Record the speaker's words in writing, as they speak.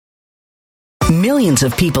Millions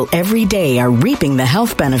of people every day are reaping the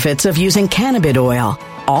health benefits of using cannabis oil,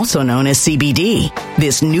 also known as CBD.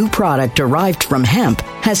 This new product derived from hemp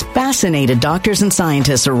has fascinated doctors and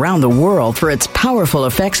scientists around the world for its powerful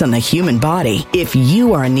effects on the human body. If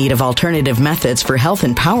you are in need of alternative methods for health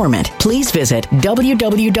empowerment, please visit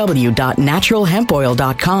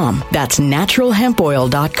www.naturalhempoil.com. That's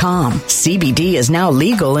naturalhempoil.com. CBD is now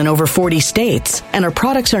legal in over 40 states, and our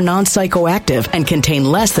products are non-psychoactive and contain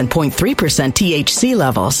less than 0.3% THC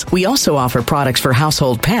levels. We also offer products for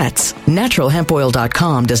household pets.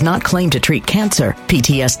 Naturalhempoil.com does not claim to treat cancer,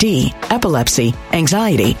 PTSD, epilepsy,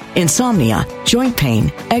 anxiety, insomnia, joint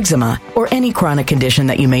pain, eczema, or any chronic condition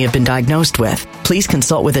that you may have been diagnosed with. Please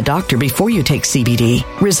consult with a doctor before you take CBD.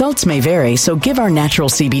 Results may vary, so give our natural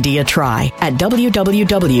CBD a try at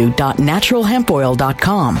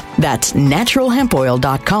www.naturalhempoil.com. That's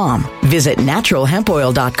naturalhempoil.com. Visit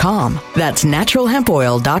naturalhempoil.com. That's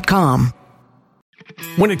naturalhempoil.com.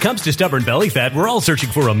 When it comes to stubborn belly fat, we're all searching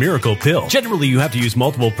for a miracle pill. Generally, you have to use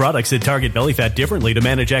multiple products that target belly fat differently to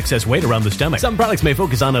manage excess weight around the stomach. Some products may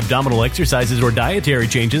focus on abdominal exercises or dietary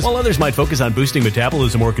changes, while others might focus on boosting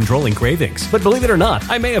metabolism or controlling cravings. But believe it or not,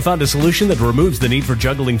 I may have found a solution that removes the need for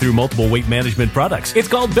juggling through multiple weight management products. It's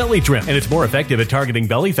called Belly Trim, and it's more effective at targeting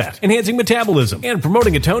belly fat, enhancing metabolism, and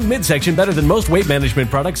promoting a toned midsection better than most weight management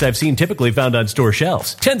products I've seen typically found on store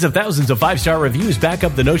shelves. Tens of thousands of 5-star reviews back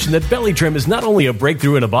up the notion that Belly Trim is not only a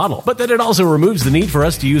breakthrough in a bottle, but that it also removes the need for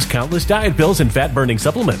us to use countless diet pills and fat-burning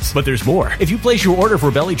supplements. But there's more. If you place your order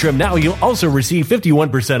for Belly Trim now, you'll also receive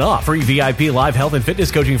 51% off, free VIP live health and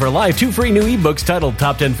fitness coaching for life, 2 free new ebooks titled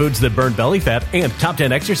Top 10 Foods That Burn Belly Fat and Top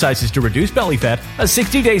 10 Exercises to Reduce Belly Fat, a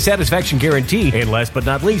 60-day satisfaction guarantee, and last but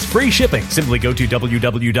not least, free shipping. Simply go to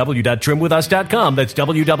www.trimwithus.com. That's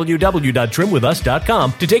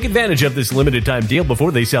www.trimwithus.com to take advantage of this limited time deal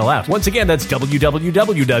before they sell out. Once again, that's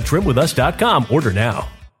www.trimwithus.com. Order now.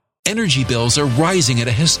 Energy bills are rising at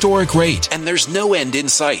a historic rate, and there's no end in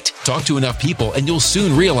sight. Talk to enough people, and you'll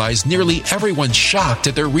soon realize nearly everyone's shocked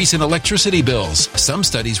at their recent electricity bills. Some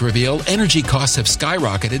studies reveal energy costs have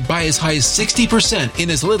skyrocketed by as high as 60%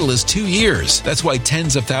 in as little as 2 years. That's why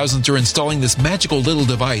tens of thousands are installing this magical little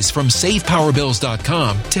device from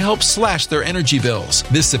SavePowerBills.com to help slash their energy bills.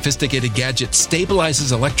 This sophisticated gadget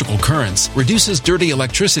stabilizes electrical currents, reduces dirty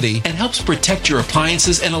electricity, and helps protect your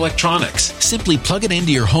appliances and electronics. Simply plug it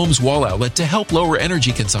into your home's wall outlet to help lower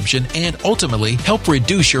energy consumption and ultimately help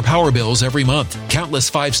reduce your power bills every month.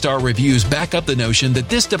 Countless 5-star reviews back up the notion that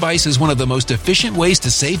this device is one of the most efficient ways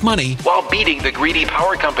to save money while beating the greedy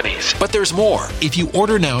power companies. But there's more. If you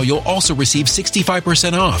order now, you'll also receive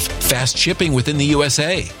 65% off, fast shipping within the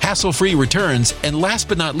USA, hassle-free returns, and last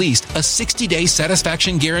but not least, a 60-day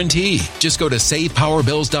satisfaction guarantee. Just go to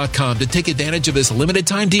SavePowerBills.com to take advantage of this limited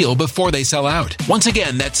time deal before they sell out. Once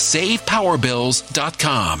again, that's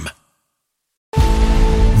SavePowerBills.com.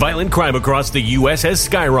 Violent crime across the U.S. has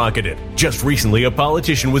skyrocketed. Just recently, a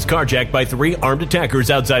politician was carjacked by 3 armed attackers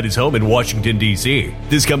outside his home in Washington, D.C.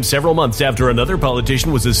 This comes several months after another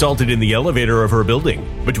politician was assaulted in the elevator of her building.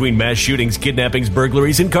 Between mass shootings, kidnappings,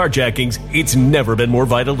 burglaries, and carjackings, it's never been more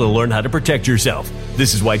vital to learn how to protect yourself.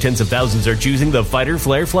 This is why tens of thousands are choosing the Fighter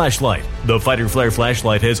Flare flashlight. The Fighter Flare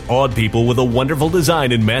flashlight has awed people with a wonderful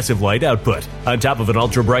design and massive light output. On top of an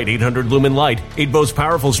ultra-bright 800-lumen light, it boasts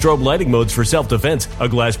powerful strobe lighting modes for self-defense, a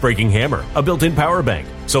glass-breaking hammer, a built-in power bank,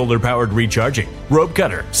 solar-powered recharging, rope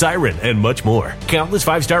cutter, siren, and much more. Countless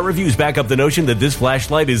 5-star reviews back up the notion that this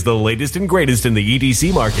flashlight is the latest and greatest in the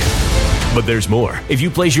EDC market. But there's more. If you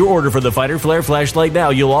place your order for the Fighter Flare flashlight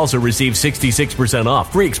now, you'll also receive 66%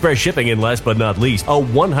 off, free express shipping, and last but not least, a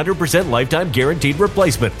 100% lifetime guaranteed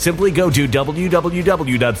replacement. Simply go to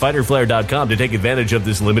www.fighterflare.com to take advantage of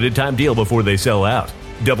this limited time deal before they sell out.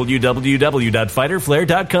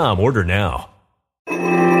 www.fighterflare.com. Order now.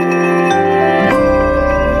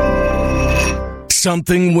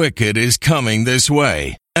 Something wicked is coming this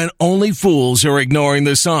way, and only fools are ignoring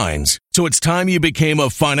the signs. So it's time you became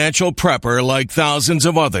a financial prepper like thousands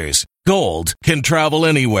of others. Gold can travel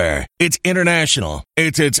anywhere. It's international.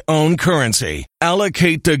 It's its own currency.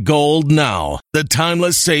 Allocate to gold now, the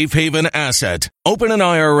timeless safe haven asset. Open an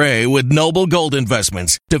IRA with Noble Gold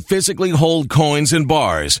Investments to physically hold coins and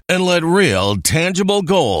bars and let real, tangible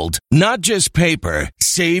gold, not just paper,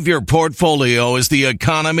 Save your portfolio as the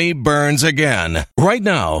economy burns again. Right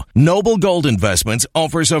now, Noble Gold Investments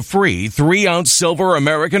offers a free 3-ounce silver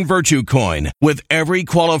American Virtue coin with every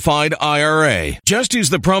qualified IRA. Just use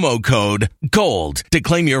the promo code GOLD to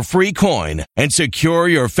claim your free coin and secure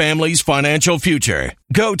your family's financial future.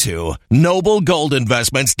 Go to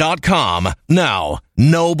noblegoldinvestments.com now.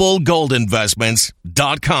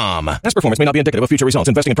 noblegoldinvestments.com. Past performance may not be indicative of future results.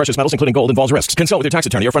 Investing in precious metals, including gold, involves risks. Consult with your tax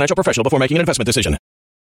attorney or financial professional before making an investment decision.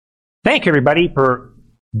 Thank you, everybody, for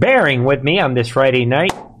bearing with me on this Friday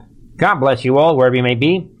night. God bless you all, wherever you may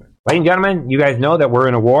be. Ladies and gentlemen, you guys know that we're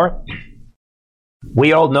in a war.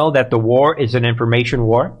 We all know that the war is an information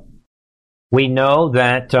war. We know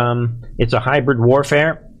that it's a hybrid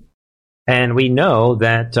warfare. And we know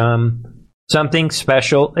that something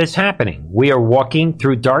special is happening. We are walking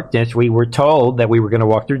through darkness. We were told that we were going to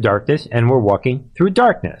walk through darkness, and we're walking through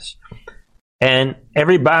darkness. And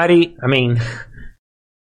everybody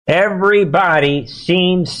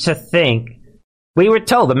seems to think, we were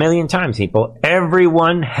told a million times, people,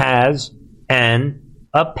 everyone has an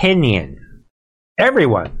opinion.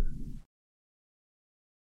 Everyone.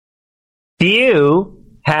 Few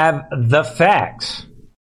have the facts.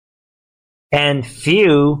 And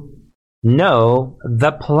few know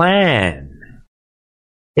the plan.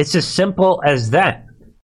 It's as simple as that.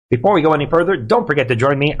 Before we go any further, don't forget to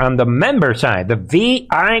join me on the member side, the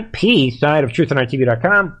VIP side of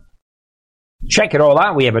TruthAndArtTV.com. Check it all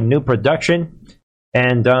out. We have a new production.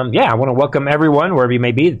 And, I want to welcome everyone, wherever you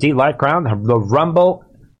may be, the D-Live crowd, the Rumble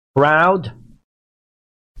crowd.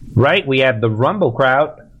 Right? We have the Rumble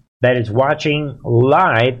crowd that is watching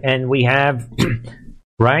live, and we have...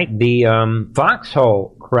 right, the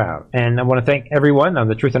Foxhole crowd. And I want to thank everyone on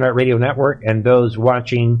the Truth and Art Radio Network and those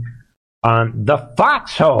watching on the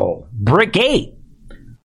Foxhole Brigade.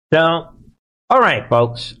 So, all right,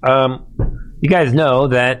 folks. You guys know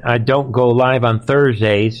that I don't go live on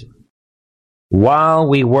Thursdays while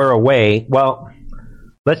we were away. Well,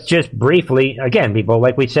 let's just briefly, again, people,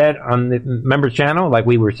 like we said on the members channel, like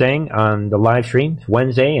we were saying on the live streams,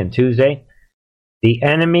 Wednesday and Tuesday, the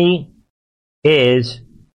enemy is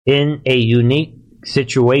in a unique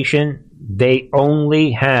situation. They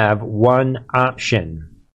only have one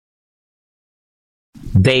option.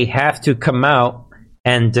 They have to come out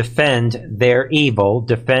and defend their evil,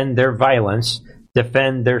 defend their violence,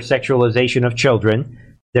 defend their sexualization of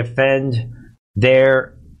children, defend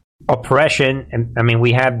their oppression. And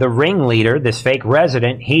we have the ringleader, this fake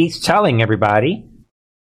resident. He's telling everybody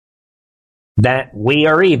that we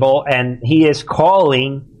are evil, and he is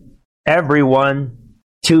calling everyone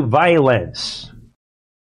to violence.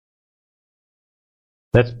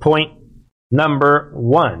 That's point number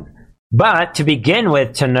one. But to begin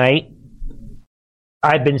with tonight,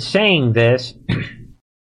 I've been saying this,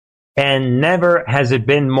 and never has it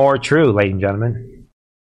been more true, ladies and gentlemen.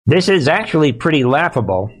 This is actually pretty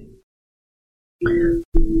laughable. The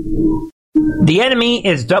enemy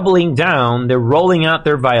is doubling down. They're rolling out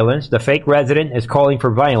their violence. The fake resident is calling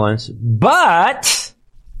for violence. But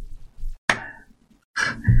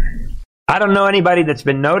I don't know anybody that's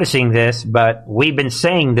been noticing this, but we've been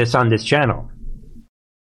saying this on this channel.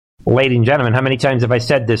 Ladies and gentlemen, how many times have I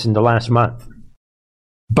said this in the last month?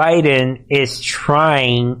 Biden is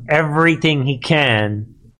trying everything he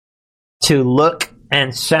can to look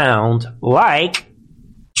and sound like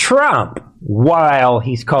Trump while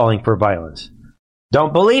he's calling for violence.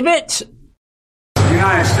 Don't believe it? The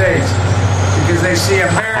United States, because they see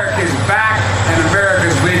America's back and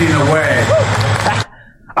America's leading the way.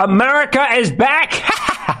 America is back,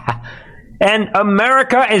 and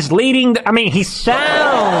America is leading. He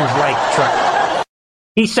sounds like Trump.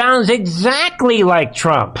 He sounds exactly like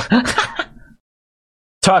Trump.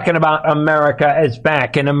 Talking about America is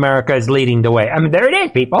back and America is leading the way. There it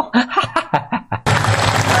is, people.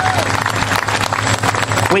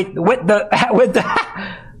 with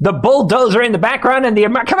the bulldozer in the background and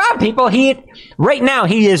come on, people. Right now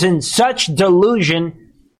he is in such delusion.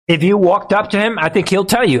 If you walked up to him, I think he'll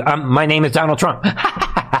tell you, my name is Donald Trump.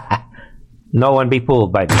 No one be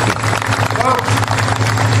fooled by this. Folks,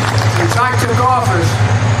 since I took office,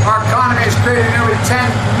 our economy has created nearly 10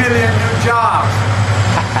 million new jobs.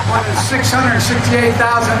 More than 668,000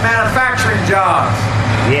 manufacturing jobs.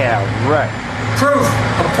 Yeah, right. Proof,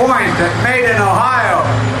 a point that made in Ohio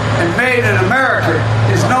and made in America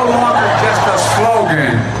is no longer just a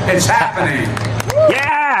slogan. It's happening.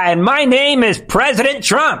 Yeah, and my name is President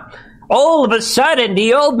Trump. All of a sudden,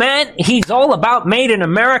 the old man, he's all about made in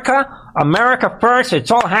America, America first.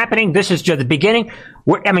 It's all happening. This is just the beginning.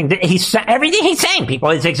 Everything he's saying, people,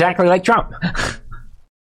 is exactly like Trump.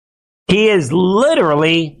 He is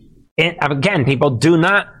literally again, people, do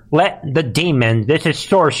not let the demon, this is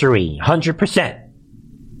sorcery, 100%.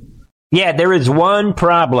 Yeah, there is one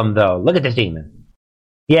problem, though. Look at this demon.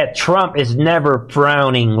 Yeah, Trump is never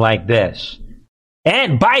frowning like this.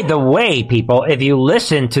 And by the way, people, if you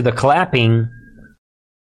listen to the clapping,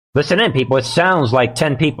 listen in, people, it sounds like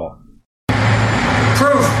 10 people.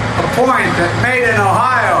 Proof, a point that made in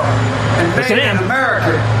Ohio and made in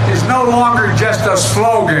America is no longer just a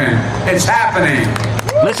slogan. It's happening.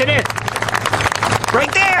 Listen in.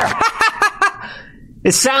 Right there.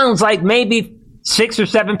 It sounds like maybe 6 or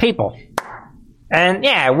 7 people. And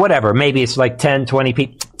yeah, whatever. Maybe it's like 10, 20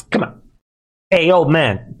 people. Come on. Hey, old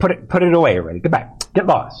man, put it away already. Get back. Get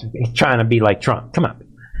lost. He's trying to be like Trump. Come on.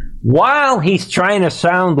 While he's trying to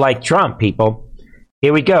sound like Trump, people,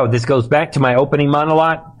 here we go. This goes back to my opening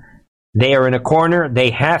monologue. They are in a corner.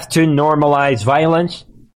 They have to normalize violence.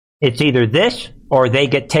 It's either this or they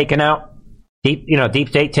get taken out. Deep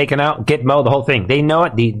state taken out. Gitmo, the whole thing. They know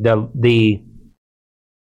it.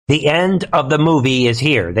 The end of the movie is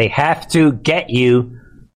here. They have to get you,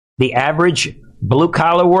 the average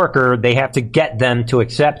blue-collar worker, they have to get them to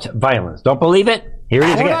accept violence. Don't believe it? Here it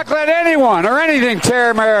is again. We're not going to let anyone or anything tear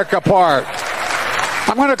America apart.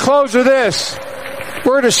 I'm going to close with this.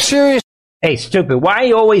 We're at a serious... Hey, stupid, why are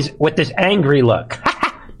you always with this angry look?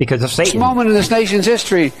 Because of Satan. Moment in this nation's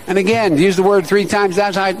history. And again, use the word 3 times,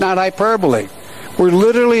 that's not hyperbole. We're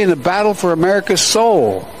literally in the battle for America's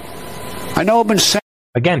soul. I know I've been saying...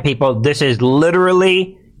 Again, people, this is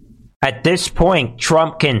literally, at this point,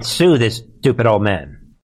 Trump can sue this stupid old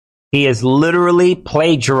man. He is literally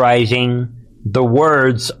plagiarizing the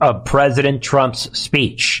words of President Trump's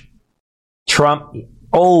speech. Trump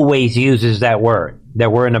always uses that word,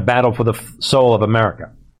 that we're in a battle for the soul of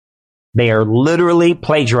America. They are literally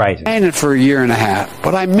plagiarizing. I'm saying it for a year and a half,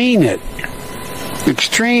 but I mean it.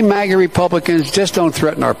 Extreme MAGA Republicans just don't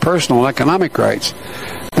threaten our personal and economic rights.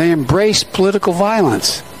 They embrace political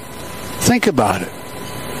violence. Think about it.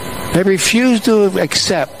 They refuse to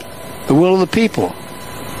accept the will of the people.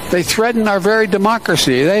 They threaten our very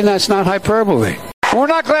democracy. That's not hyperbole. We're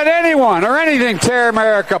not going to let anyone or anything tear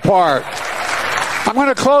America apart. I'm going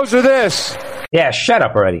to close with this. Yeah, shut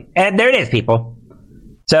up already. And there it is, people.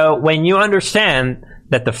 So when you understand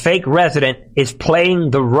that the fake resident is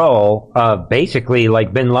playing the role of basically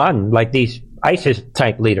like bin Laden, like these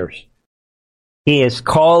ISIS-type leaders, he is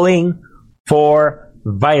calling for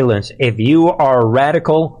violence. If you are a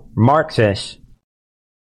radical Marxist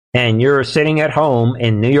and you're sitting at home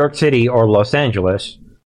in New York City or Los Angeles,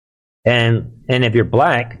 and if you're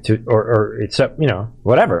black, or it's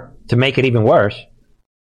whatever, to make it even worse,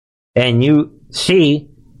 and you see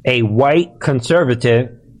a white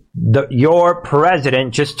conservative, your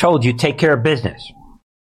president just told you take care of business.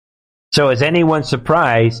 So is anyone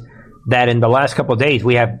surprised that in the last couple of days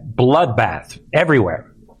we have bloodbath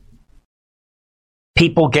everywhere?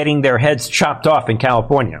 People getting their heads chopped off in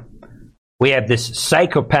California. We have this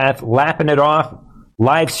psychopath lapping it off,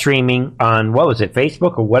 live streaming on, what was it,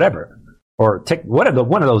 Facebook or whatever, or one of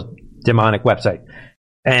those demonic websites,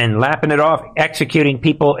 and lapping it off, executing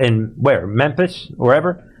people in where, Memphis,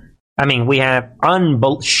 wherever. I mean, we have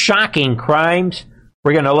shocking crimes.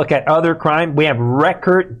 We're going to look at other crime. We have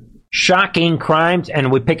record shocking crimes,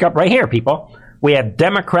 and we pick up right here, people. We have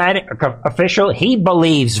Democratic official. He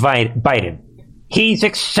believes Biden. He's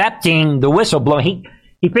accepting the whistleblower.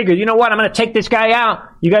 He figured, you know what? I'm going to take this guy out.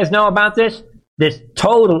 You guys know about this? This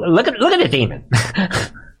total. Look at this demon.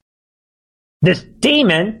 This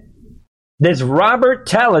demon. This Robert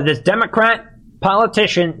Teller, this Democrat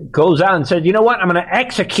politician, goes out and says, you know what? I'm going to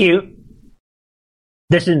execute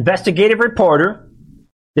this investigative reporter,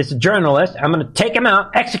 this journalist. I'm going to take him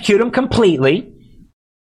out, execute him completely.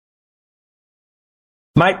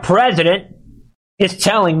 My president is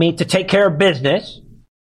telling me to take care of business.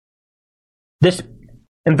 This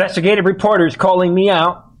investigative reporter is calling me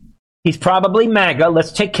out. He's probably MAGA.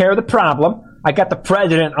 Let's take care of the problem. I got the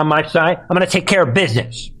president on my side. I'm going to take care of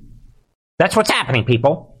business. That's what's happening,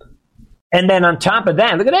 people. And then on top of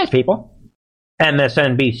that, look at this, people.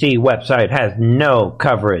 MSNBC website has no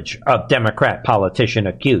coverage of Democrat politician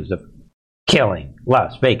accused of killing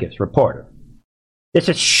Las Vegas reporter. This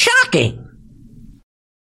is shocking.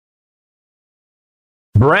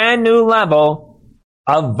 Brand new level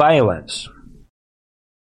of violence.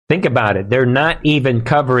 Think about it. They're not even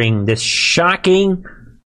covering this shocking,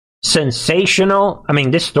 sensational. I mean,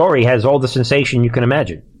 this story has all the sensation you can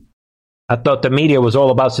imagine. I thought the media was all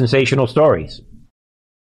about sensational stories.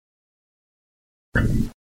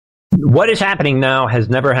 What is happening now has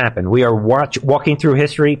never happened. We are walking through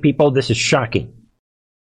history, people. This is shocking.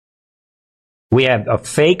 We have a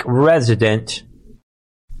fake resident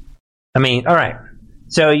I mean, all right.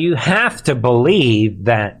 So you have to believe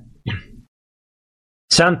that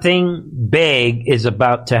something big is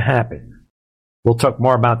about to happen. We'll talk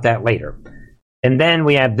more about that later. And then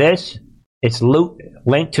we have this. It's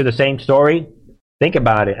linked to the same story. Think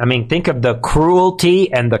about it. I mean, think of the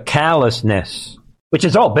cruelty and the callousness, which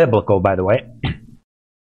is all biblical, by the way,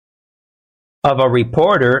 of a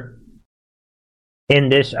reporter in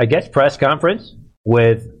this, I guess, press conference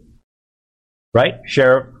with, right,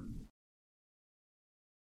 sheriff,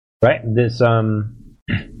 right, this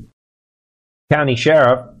county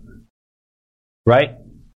sheriff, right,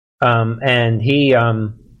 and he,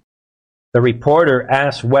 the reporter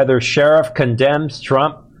asked whether sheriff condemns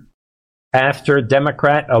Trump after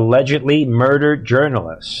Democrat allegedly murdered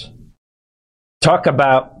journalists. Talk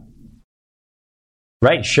about,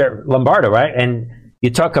 right, Sheriff Lombardo, right, and you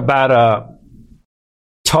talk about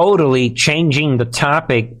totally changing the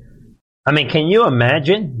topic. I mean, can you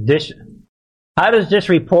imagine this? How does this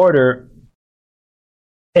reporter,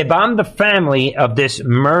 if I'm the family of this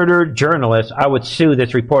murdered journalist, I would sue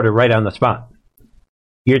this reporter right on the spot.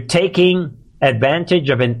 You're taking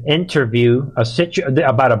advantage of an interview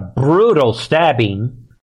about a brutal stabbing.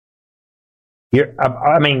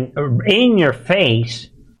 In your face,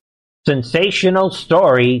 sensational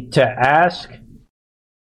story to ask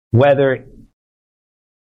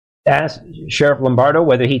Sheriff Lombardo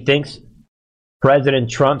whether he thinks President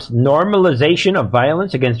Trump's normalization of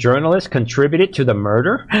violence against journalists contributed to the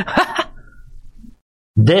murder.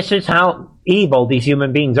 This is how evil these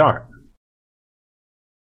human beings are.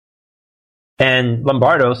 And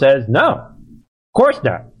Lombardo says, no, of course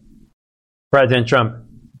not. President Trump,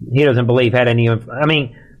 he doesn't believe had any,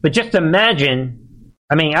 but just imagine,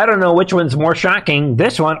 I don't know which one's more shocking,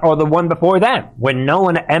 this one or the one before that, when no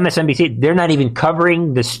one at MSNBC, they're not even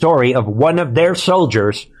covering the story of one of their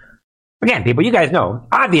soldiers. Again, people, you guys know,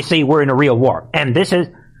 obviously we're in a real war. And this is,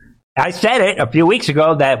 I said it a few weeks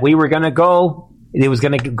ago that we were going to go, it was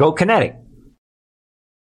going to go kinetic.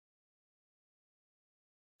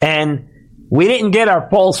 And we didn't get our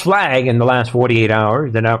false flag in the last 48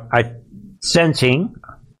 hours that I'm sensing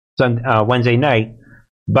Wednesday night,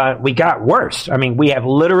 but we got worse. We have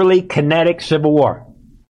literally kinetic civil war.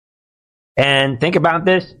 And think about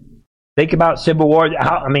this. Think about civil war.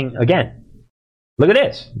 Again, look at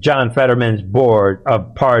this. John Fetterman's Board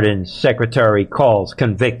of Pardons secretary calls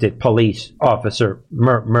convicted police officer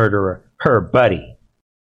murderer her buddy.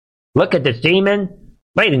 Look at this demon.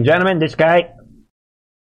 Ladies and gentlemen, this guy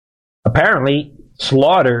apparently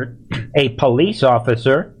slaughtered a police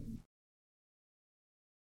officer,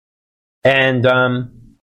 and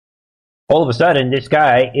all of a sudden this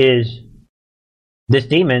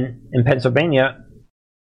demon in Pennsylvania,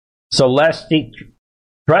 Celeste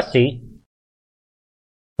Trusty,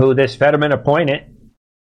 who this Fetterman appointed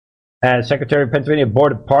as Secretary of Pennsylvania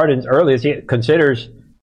Board of Pardons earlier, he considers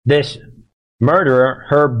this murderer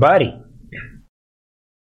her buddy.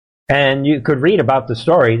 And you could read about the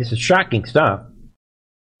story. This is shocking stuff.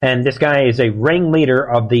 And this guy is a ringleader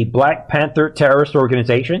of the Black Panther terrorist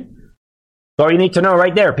organization. So you need to know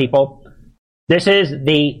right there, people. This is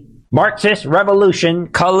the Marxist revolution,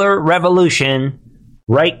 color revolution,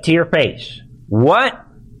 right to your face. What?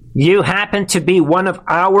 You happen to be one of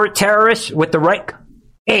our terrorists with the right?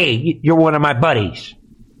 Hey, you're one of my buddies.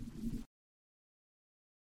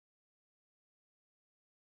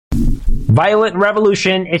 Violent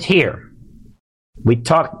revolution is here. We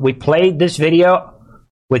played this video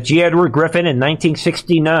with G. Edward Griffin in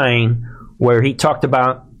 1969, where he talked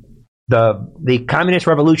about the communist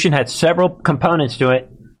revolution had several components to it.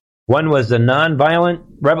 One was the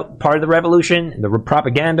non-violent part of the revolution, the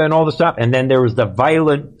propaganda and all the stuff, and then there was the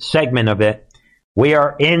violent segment of it. We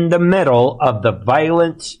are in the middle of the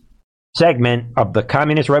violent segment of the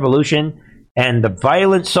communist revolution, and the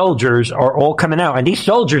violent soldiers are all coming out. And these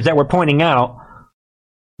soldiers that we're pointing out,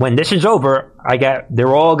 when this is over,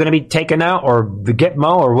 they're all going to be taken out or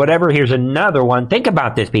Gitmo or whatever. Here's another one. Think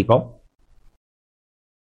about this, people.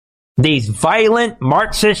 These violent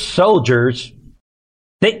Marxist soldiers,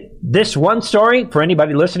 this one story, for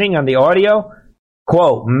anybody listening on the audio,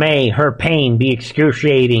 quote, may her pain be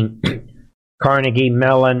excruciating. Carnegie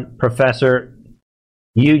Mellon professor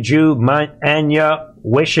Uju Anya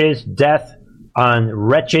wishes death on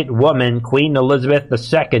wretched woman, Queen Elizabeth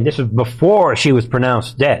II. This was before she was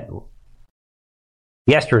pronounced dead.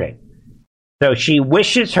 Yesterday. So she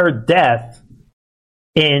wishes her death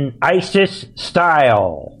in ISIS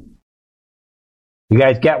style. You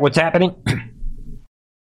guys get what's happening?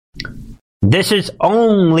 This is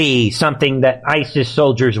only something that ISIS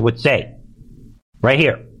soldiers would say. Right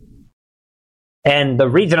here. And the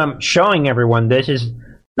reason I'm showing everyone this is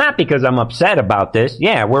Not because I'm upset about this.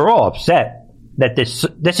 Yeah, we're all upset that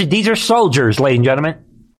these are soldiers, ladies and gentlemen.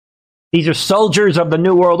 These are soldiers of the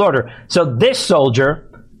New World Order. So this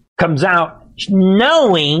soldier comes out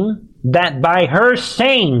knowing that by her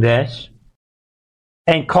saying this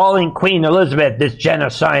and calling Queen Elizabeth this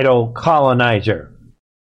genocidal colonizer,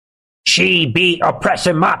 she be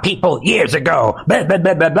oppressing my people years ago, blah, blah,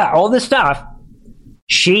 blah, blah, blah, all this stuff,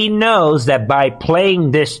 she knows that by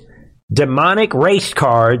playing this demonic race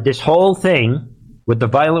card, this whole thing with the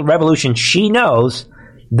violent revolution, she knows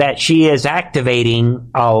that she is activating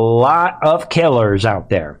a lot of killers out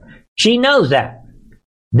there. She knows that.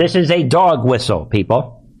 This is a dog whistle,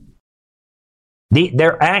 people.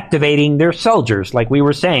 They're activating their soldiers, like we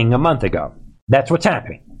were saying a month ago. That's what's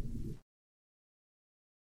happening.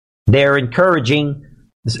 They're encouraging,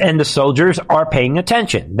 and the soldiers are paying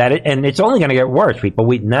attention. And it's only going to get worse, people.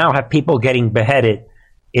 We now have people getting beheaded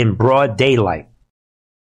in broad daylight.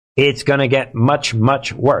 It's going to get much,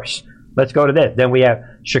 much worse. Let's go to this. Then we have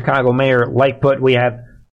Chicago Mayor Lightfoot. We have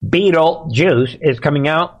Beetlejuice is coming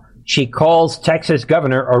out. She calls Texas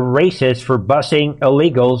governor a racist for busing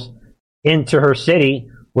illegals into her city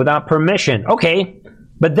without permission. Okay,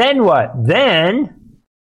 but then what? Then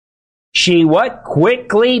she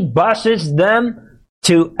quickly buses them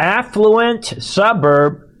to affluent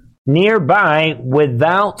suburb nearby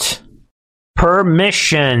without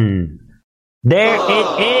permission. There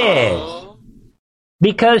it is.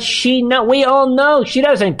 Because we all know she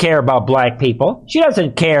doesn't care about black people. She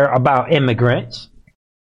doesn't care about immigrants.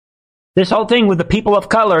 This whole thing with the people of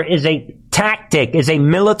color is a tactic, is a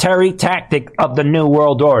military tactic of the New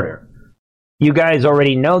World Order. You guys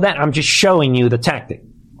already know that. I'm just showing you the tactic.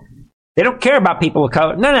 They don't care about people of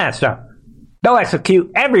color. None of that stuff. They'll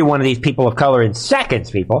execute every one of these people of color in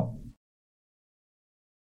seconds, people.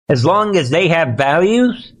 As long as they have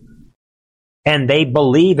values and they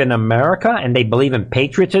believe in America and they believe in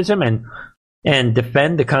patriotism and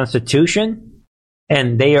defend the Constitution,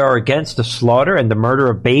 and they are against the slaughter and the murder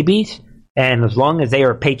of babies, and as long as they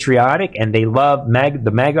are patriotic and they love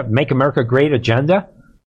the Make America Great agenda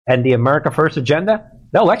and the America First agenda,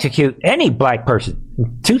 they'll execute any black person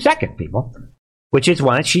in 2 seconds, people. Which is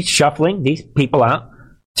why she's shuffling these people out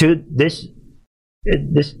to these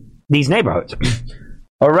neighborhoods.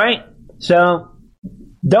 All right? So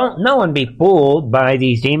no one be fooled by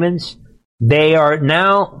these demons. They are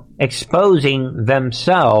now exposing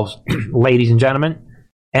themselves, ladies and gentlemen.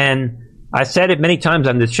 And I said it many times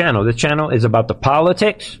on this channel. This channel is about the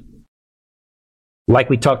politics, like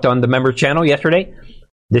we talked on the member channel yesterday.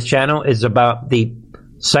 This channel is about the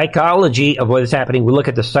psychology of what is happening. We look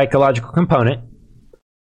at the psychological component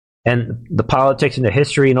and the politics and the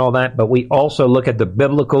history and all that, but we also look at the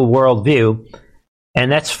biblical worldview.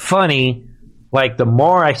 And that's funny. Like, the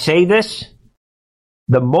more I say this,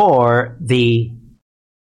 the more the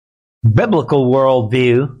biblical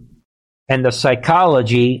worldview and the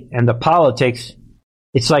psychology and the politics,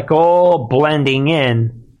 it's like all blending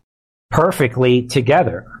in perfectly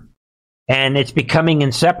together. And it's becoming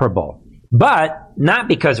inseparable. But not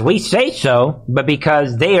because we say so, but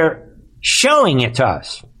because they are showing it to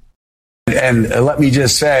us. And let me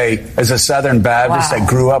just say, as a Southern Baptist that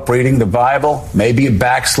grew up reading the Bible, maybe a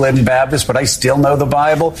backslidden Baptist, but I still know the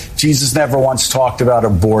Bible, Jesus never once talked about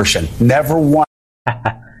abortion. Never once.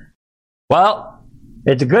 Well,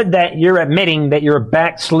 it's good that you're admitting that you're a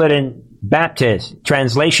backslidden Baptist.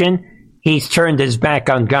 Translation, he's turned his back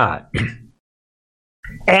on God.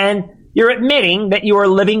 And you're admitting that you are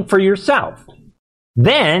living for yourself.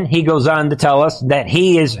 Then he goes on to tell us that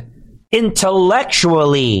he is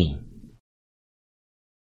intellectually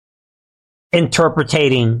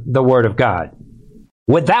interpreting the Word of God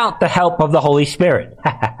without the help of the Holy Spirit.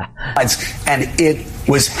 And it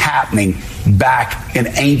was happening back in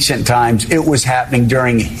ancient times. It was happening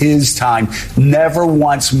during his time. Never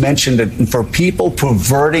once mentioned it. And for people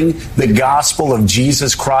perverting the gospel of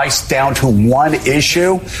Jesus Christ down to one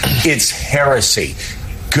issue, it's heresy.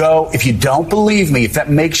 Go, if you don't believe me, if that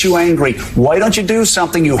makes you angry, why don't you do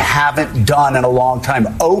something you haven't done in a long time?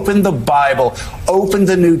 Open the Bible, open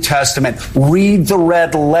the New Testament, read the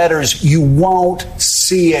red letters. You won't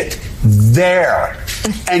see it there.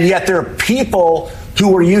 And yet there are people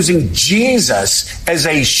who are using Jesus as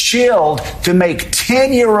a shield to make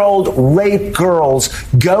 10-year-old rape girls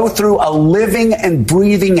go through a living and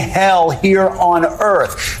breathing hell here on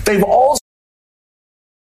earth. They've also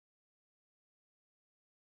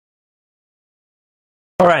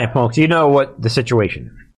All right, folks, you know what the situation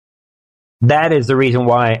is. That is the reason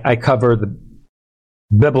why I cover the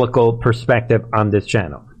biblical perspective on this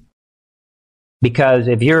channel. Because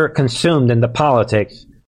if you're consumed in the politics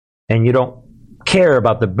and you don't care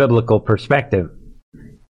about the biblical perspective,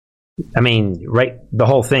 I mean, right, the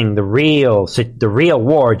whole thing, the real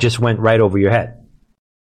war just went right over your head.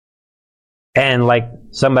 And like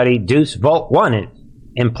somebody, Deuce Volt 1,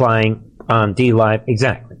 implying on D-Live,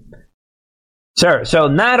 exactly. Sir, so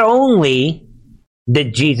not only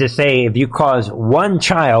did Jesus say if you cause one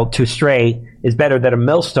child to stray, it's better that a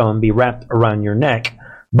millstone be wrapped around your neck.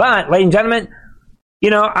 But, ladies and gentlemen, you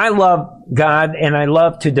know, I love God and I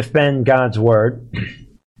love to defend God's word.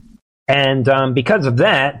 And because of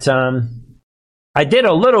that, I did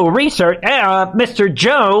a little research. Mr.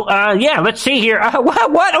 Joe, let's see here.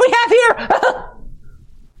 What do we have here?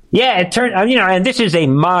 Yeah, it turned, and this is a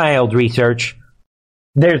mild research.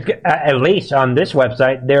 There's, at least on this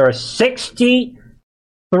website, there are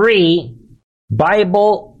 63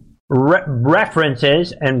 Bible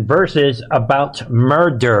references and verses about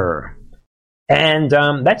murder. And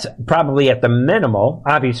that's probably at the minimal,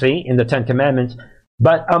 obviously, in the Ten Commandments.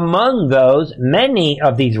 But among those, many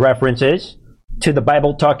of these references to the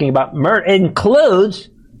Bible talking about murder includes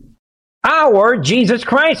our Jesus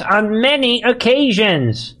Christ on many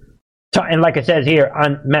occasions. And like it says here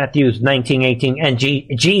on Matthew 19:18, and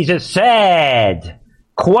Jesus said,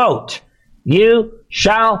 quote, "You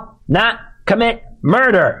shall not commit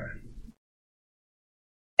murder."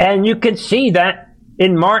 And you can see that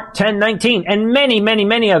in Mark 10:19 and many, many,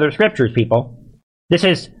 many other scriptures, people. This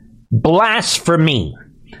is blasphemy.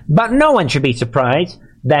 But no one should be surprised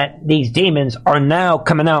that these demons are now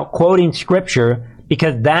coming out quoting scripture,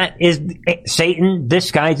 because that is Satan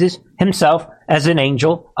disguises himself as an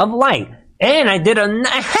angel of light. And I did look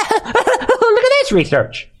at this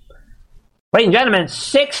research. Ladies and gentlemen,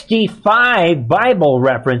 65 Bible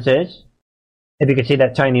references, if you can see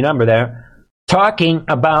that tiny number there, talking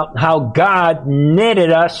about how God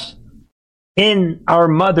knitted us in our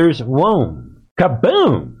mother's womb.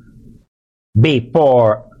 Kaboom!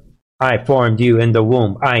 Before I formed you in the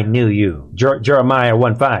womb, I knew you. Jeremiah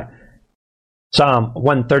 1:5. Psalm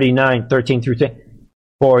 139, 13 through 6.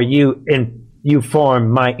 For you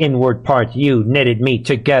formed my inward parts. You knitted me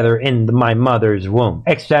together in my mother's womb,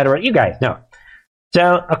 etc. You guys know.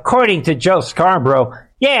 So, according to Joe Scarborough,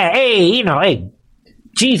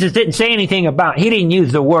 Jesus didn't say anything about, he didn't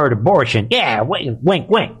use the word abortion. Yeah, wink,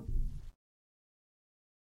 wink.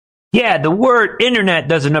 Yeah, the word internet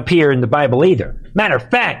doesn't appear in the Bible either. Matter of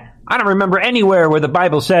fact, I don't remember anywhere where the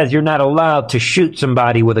Bible says you're not allowed to shoot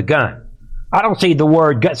somebody with a gun. I don't see the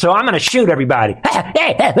word gun, so I'm going to shoot everybody.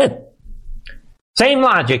 Same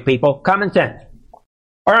logic, people. Common sense.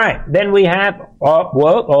 All right, then we have,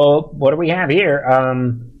 what do we have here?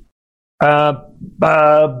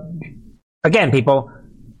 Again, people,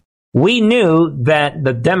 we knew that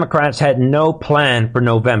the Democrats had no plan for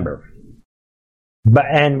November.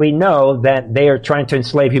 And we know that they are trying to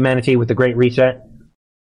enslave humanity with the Great Reset.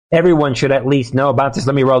 Everyone should at least know about this.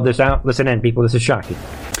 Let me roll this out. Listen in, people. This is shocking.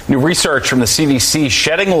 New research from the CDC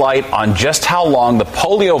shedding light on just how long the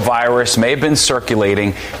polio virus may have been circulating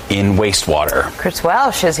in wastewater. Chris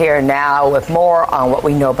Welsh is here now with more on what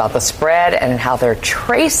we know about the spread and how they're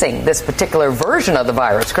tracing this particular version of the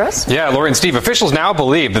virus. Chris? Yeah, Lori and Steve, officials now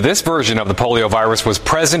believe that this version of the polio virus was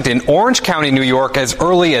present in Orange County, New York as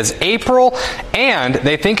early as April, and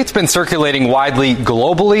they think it's been circulating widely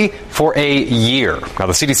globally for a year. Now,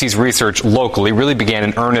 the CDC's research locally really began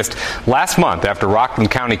in earnest last month after Rockland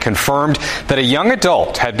County confirmed that a young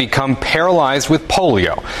adult had become paralyzed with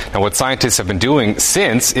polio. Now, what scientists have been doing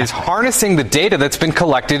since is harnessing the data that's been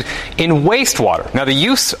collected in wastewater. Now, the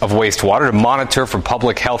use of wastewater to monitor for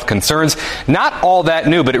public health concerns, not all that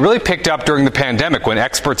new, but it really picked up during the pandemic when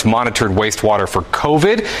experts monitored wastewater for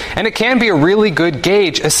COVID, and it can be a really good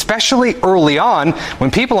gauge, especially early on when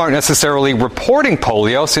people aren't necessarily reporting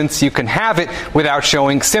polio, since you can have it without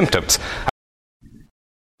showing symptoms.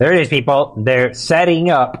 There it is, people. They're setting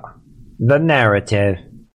up the narrative.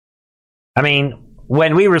 I mean,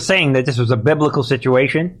 when we were saying that this was a biblical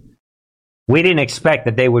situation, we didn't expect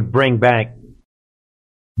that they would bring back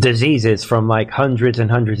diseases from like hundreds and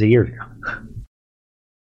hundreds of years ago.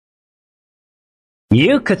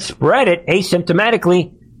 You could spread it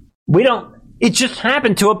asymptomatically. It just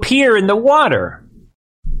happened to appear in the water.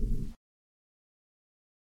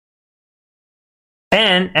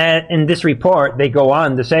 And in this report, they go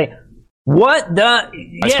on to say, what the...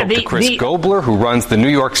 I spoke to Chris Gobler, who runs the New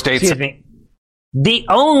York State... Excuse me. The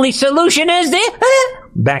only solution is the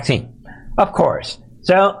vaccine. Of course.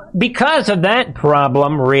 So, because of that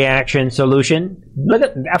problem, reaction, solution, look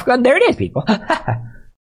at... There it is, people.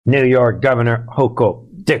 New York Governor Hochul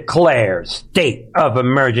declares state of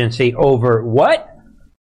emergency over what?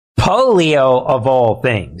 Polio, of all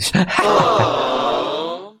things.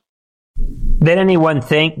 Did anyone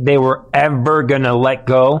think they were ever going to let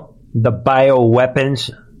go the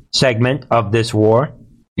bioweapons segment of this war?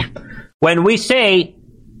 When we say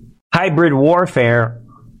hybrid warfare,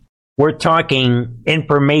 we're talking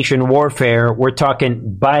information warfare, we're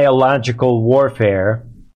talking biological warfare,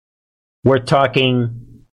 we're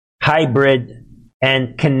talking hybrid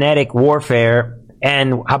and kinetic warfare,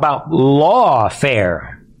 and how about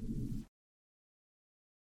lawfare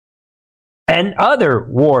and other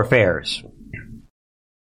warfares?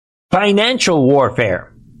 Financial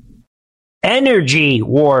warfare, energy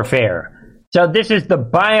warfare. So this is the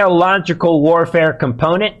biological warfare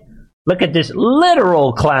component. Look at this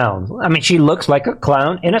literal clown. I mean, she looks like a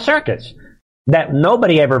clown in a circus that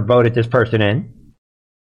nobody ever voted this person in.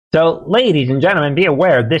 So, ladies and gentlemen, be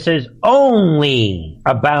aware, this is only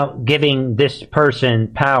about giving this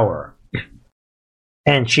person power.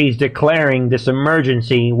 And she's declaring this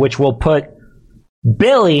emergency, which will put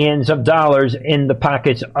billions of dollars in the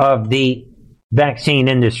pockets of the vaccine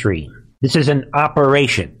industry. This is an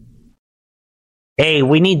operation. Hey,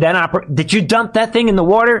 we need that Did you dump that thing in the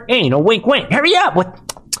water? Hey, no, wink, wink. Hurry up.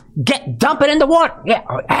 Dump it in the water. Yeah.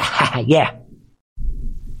 Yeah.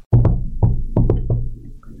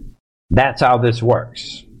 That's how this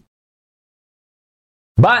works.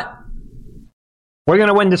 But we're going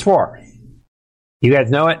to win this war. You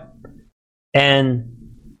guys know it.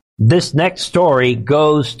 And this next story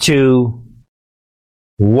goes to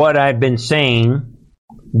what I've been saying,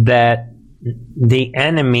 that the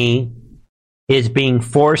enemy is being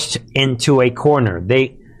forced into a corner.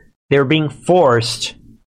 They're being forced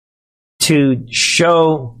to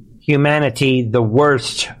show humanity the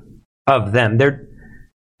worst of them.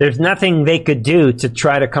 There's nothing they could do to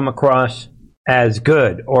try to come across as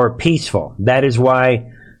good or peaceful. That is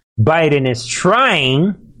why Biden is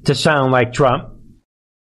trying to sound like Trump.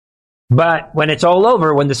 But when it's all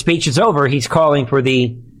over, when the speech is over, he's calling for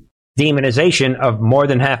the demonization of more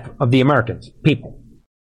than half of the Americans, people.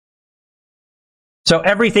 So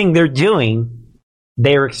everything they're doing,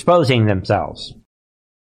 they're exposing themselves.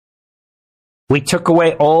 We took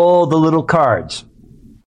away all the little cards.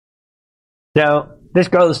 So this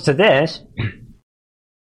goes to this.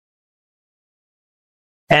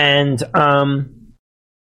 And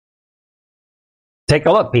take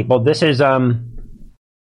a look, people. This is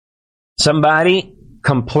somebody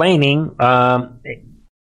complaining.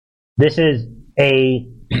 This is a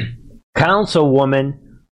councilwoman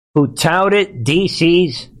who touted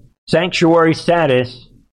D.C.'s sanctuary status,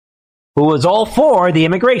 who was all for the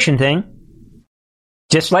immigration thing,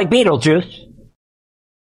 just like Beetlejuice.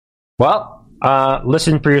 Well,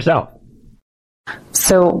 listen for yourself.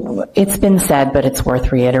 So it's been said, but it's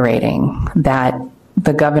worth reiterating, that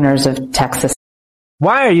the governors of Texas...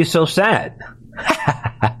 Why are you so sad?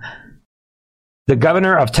 The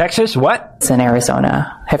governor of Texas, what? ...and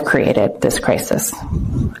Arizona have created this crisis.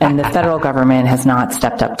 And the federal government has not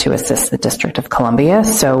stepped up to assist the District of Columbia.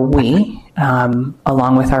 So we,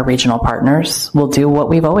 along with our regional partners, will do what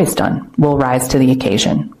we've always done. We'll rise to the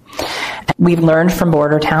occasion. We've learned from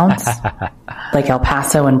border towns like El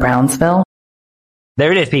Paso and Brownsville.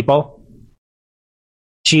 There it is, people.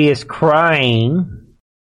 She is crying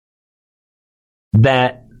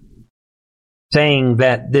saying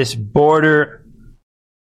that this border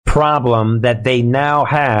problem that they now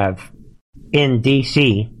have in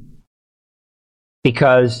D.C.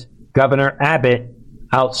 because Governor Abbott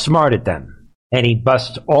outsmarted them and he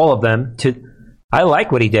bust all of them to... I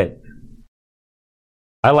like what he did.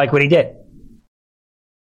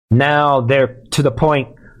 Now they're to the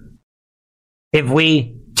point, if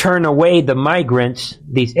we turn away the migrants,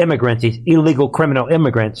 these immigrants, these illegal criminal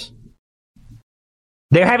immigrants,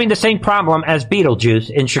 they're having the same problem as Beetlejuice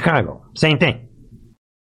in Chicago. Same thing.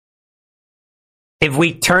 If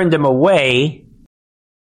we turn them away...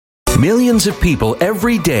 Millions of people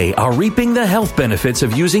every day are reaping the health benefits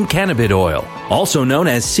of using cannabis oil, also known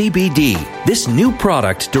as CBD. This new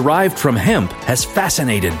product derived from hemp has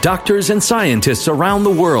fascinated doctors and scientists around the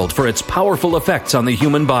world for its powerful effects on the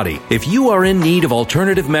human body. If you are in need of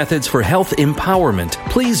alternative methods for health empowerment,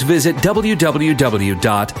 please visit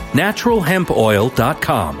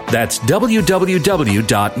www.naturalhempoil.com. That's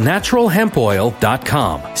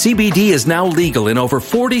www.naturalhempoil.com. CBD is now legal in over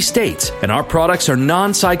 40 states, and our products are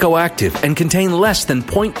non-psychoactive active and contain less than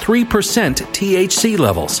 0.3% THC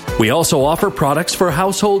levels. We also offer products for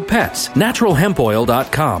household pets.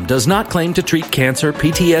 NaturalHempOil.com does not claim to treat cancer,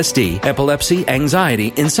 PTSD, epilepsy,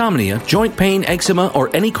 anxiety, insomnia, joint pain, eczema,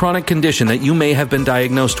 or any chronic condition that you may have been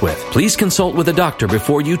diagnosed with. Please consult with a doctor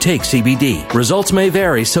before you take CBD. Results may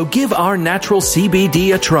vary, so give our natural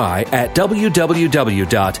CBD a try at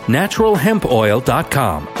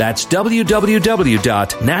www.naturalhempoil.com. That's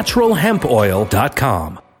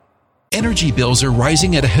www.naturalhempoil.com. Energy bills are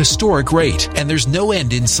rising at a historic rate, and there's no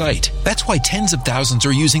end in sight. That's why tens of thousands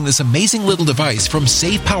are using this amazing little device from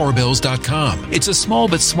SavePowerBills.com. It's a small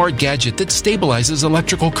but smart gadget that stabilizes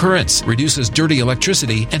electrical currents, reduces dirty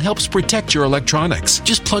electricity, and helps protect your electronics.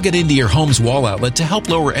 Just plug it into your home's wall outlet to help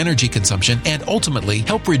lower energy consumption and ultimately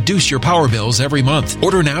help reduce your power bills every month.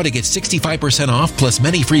 Order now to get 65% off plus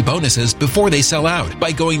many free bonuses before they sell out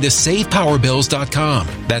by going to SavePowerBills.com.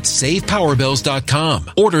 That's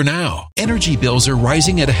SavePowerBills.com. Order now. Energy bills are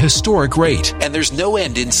rising at a historic rate, and there's no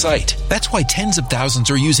end in sight. That's why tens of thousands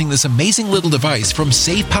are using this amazing little device from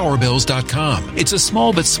SavePowerBills.com. It's a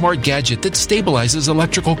small but smart gadget that stabilizes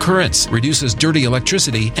electrical currents, reduces dirty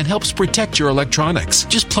electricity, and helps protect your electronics.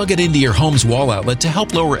 Just plug it into your home's wall outlet to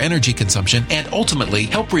help lower energy consumption and ultimately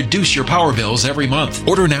help reduce your power bills every month.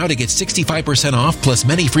 Order now to get 65% off plus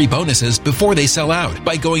many free bonuses before they sell out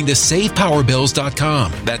by going to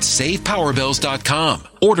SavePowerBills.com. That's SavePowerBills.com.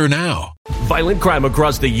 Order now. Violent crime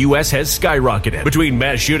across the U.S. has skyrocketed. Between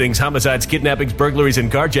mass shootings, homicides, kidnappings, burglaries,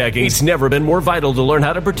 and carjacking, it's never been more vital to learn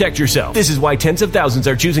how to protect yourself. This is why tens of thousands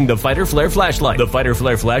are choosing the Fighter Flare flashlight. The Fighter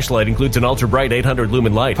Flare flashlight includes an ultra-bright 800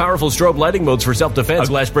 lumen light, powerful strobe lighting modes for self-defense,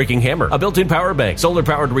 a glass-breaking hammer, a built-in power bank,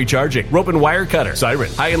 solar-powered recharging, rope and wire cutter,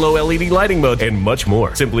 siren, high and low LED lighting mode, and much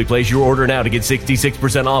more. Simply place your order now to get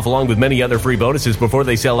 66% off along with many other free bonuses before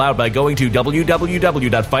they sell out by going to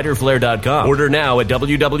www.fighterflare.com. Order now at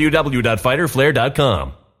www.fighterflare.com.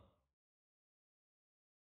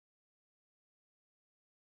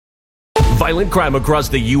 Violent crime across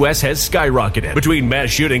the U.S. has skyrocketed. Between mass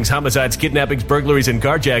shootings, homicides, kidnappings, burglaries, and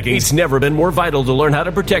carjacking, it's never been more vital to learn how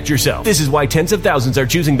to protect yourself. This is why tens of thousands are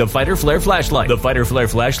choosing the Fighter Flare flashlight. The Fighter Flare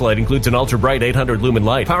flashlight includes an ultra-bright 800 lumen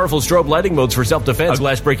light, powerful strobe lighting modes for self-defense, a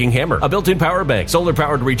glass-breaking hammer, a built-in power bank,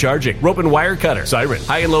 solar-powered recharging, rope and wire cutter, siren,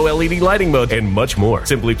 high and low LED lighting mode, and much more.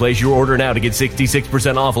 Simply place your order now to get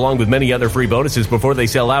 66% off along with many other free bonuses before they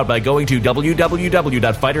sell out by going to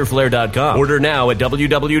www.fighterflare.com. Order now at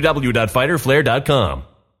www.fighterflare.com.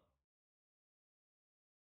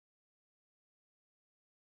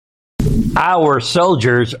 Our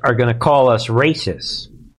soldiers are going to call us racists.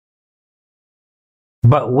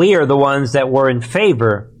 But we are the ones that were in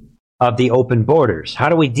favor of the open borders. How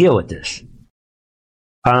do we deal with this?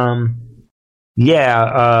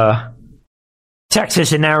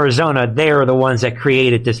 Texas and Arizona, they are the ones that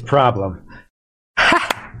created this problem.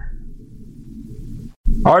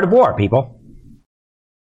 Art of war, people.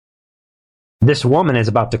 This woman is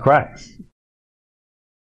about to cry.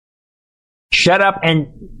 Shut up, and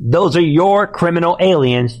those are your criminal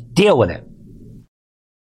aliens. Deal with it.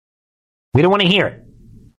 We don't want to hear it.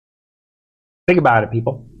 Think about it,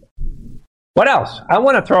 people. What else? I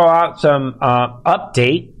want to throw out some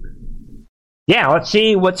update. Yeah, let's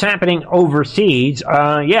see what's happening overseas.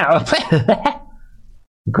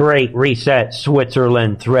 Great reset.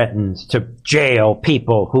 Switzerland threatens to jail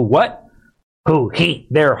people who what? Who heat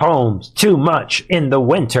their homes too much in the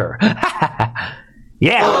winter.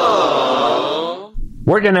 Yeah.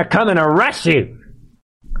 We're going to come and arrest you.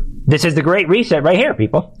 This is the Great Reset right here,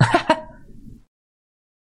 people.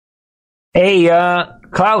 Hey,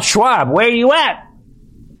 Klaus Schwab, where you at?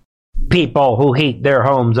 People who heat their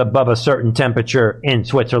homes above a certain temperature in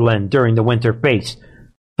Switzerland during the winter face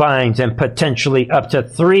fines and potentially up to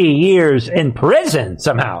 3 years in prison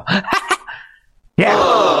somehow.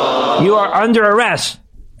 Yeah. You are under arrest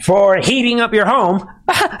for heating up your home.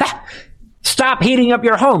 Stop heating up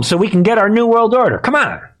your home so we can get our New World Order. Come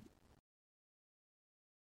on.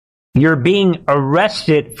 You're being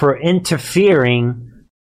arrested for interfering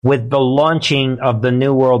with the launching of the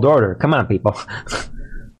New World Order. Come on, people.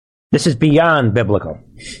 This is beyond biblical.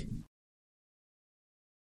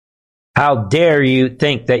 How dare you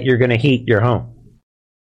think that you're going to heat your home?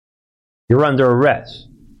 You're under arrest.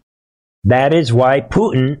 That is why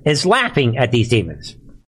Putin is laughing at these demons.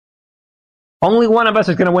 Only one of us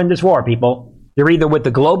is going to win this war, people. You're either with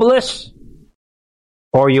the globalists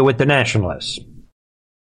or you're with the nationalists.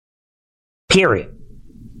 Period.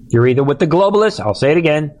 You're either with the globalists, I'll say it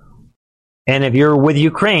again, and if you're with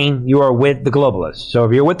Ukraine, you are with the globalists. So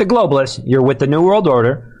if you're with the globalists, you're with the New World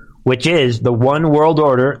Order, which is the one world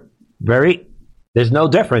order. There's no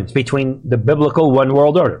difference between the biblical one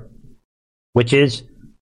world order. which is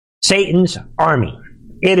Satan's army.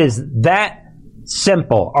 It is that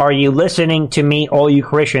simple. Are you listening to me, all you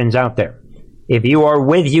Christians out there? If you are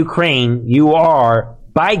with Ukraine, you are,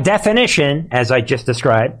 by definition, as I just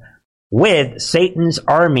described, with Satan's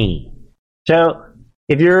army. So,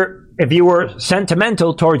 if you were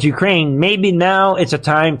sentimental towards Ukraine, maybe now it's a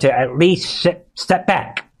time to at least step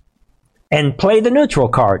back and play the neutral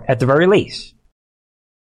card at the very least.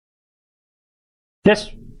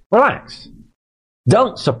 Just relax.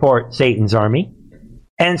 Don't support Satan's army.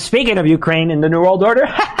 And speaking of Ukraine in the New World Order,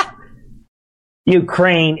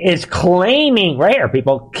 Ukraine is claiming, right here,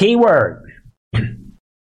 people, keyword.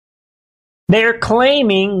 They're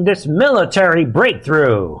claiming this military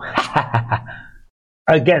breakthrough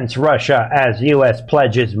against Russia as U.S.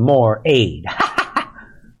 pledges more aid.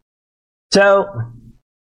 So,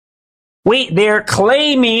 they're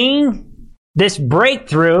claiming this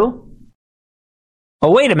breakthrough.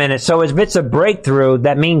 Oh, wait a minute. So if it's a breakthrough,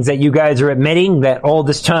 that means that you guys are admitting that all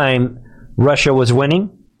this time Russia was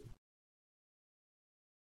winning?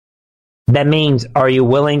 That means, are you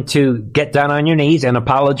willing to get down on your knees and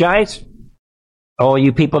apologize? All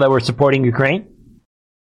you people that were supporting Ukraine?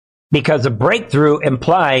 Because a breakthrough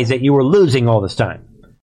implies that you were losing all this time.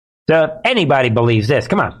 So if anybody believes this,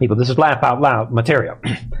 come on, people, this is laugh out loud material.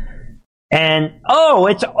 And,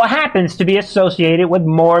 it happens to be associated with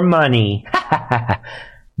more money.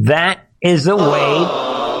 That is the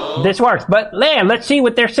way this works. But, let's see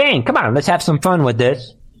what they're saying. Come on, let's have some fun with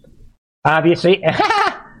this. Obviously,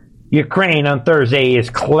 Ukraine on Thursday is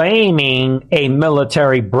claiming a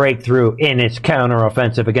military breakthrough in its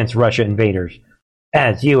counteroffensive against Russian invaders,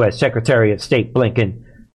 as U.S. Secretary of State Blinken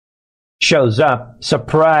shows up,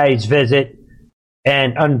 surprise visit,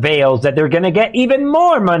 and unveils that they're going to get even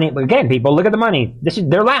more money. Again, people, look at the money.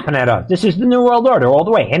 They're laughing at us. This is the New World Order all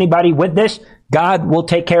the way. Anybody with this, God will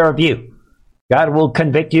take care of you. God will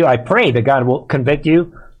convict you. I pray that God will convict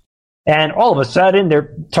you. And all of a sudden,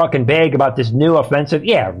 they're talking big about this new offensive.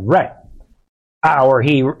 Yeah, right. Our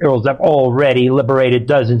heroes have already liberated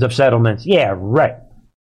dozens of settlements. Yeah, right.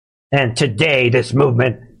 And today, this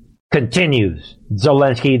movement continues.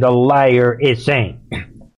 Zelensky, the liar, is saying,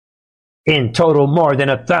 in total, more than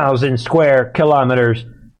 1,000 square kilometers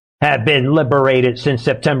have been liberated since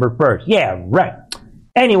September 1st. Yeah, right.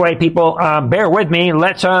 Anyway, people, bear with me.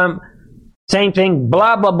 Let's, same thing,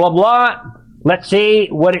 blah, blah, blah, blah. Let's see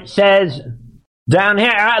what it says down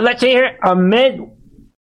here. Let's see here. Amid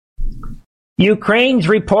Ukraine's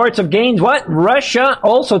reports of gains, what? Russia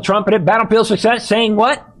also trumpeted battlefield success, saying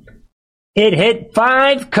what? It hit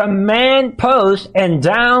 5 command posts and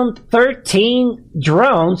downed 13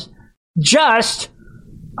 drones just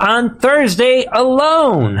on Thursday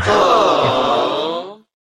alone.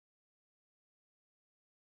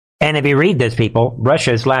 And if you read this, people,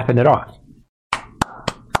 Russia is laughing it off.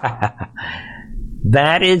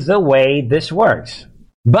 That is the way this works.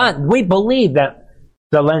 But we believe that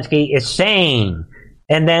Zelensky is saying.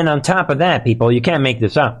 And then on top of that, people, you can't make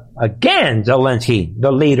this up. Again, Zelensky,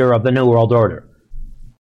 the leader of the New World Order,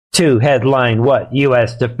 to headline what?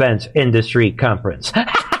 U.S. Defense Industry Conference.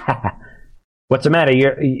 What's the matter?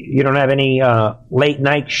 You don't have any late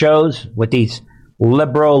night shows with these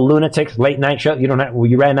liberal lunatics? Late night shows?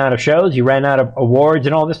 You ran out of shows? You ran out of awards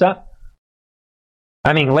and all this stuff?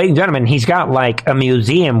 I mean, ladies and gentlemen, he's got like a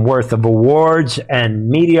museum worth of awards and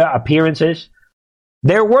media appearances.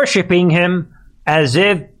 They're worshiping him as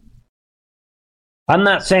if, I'm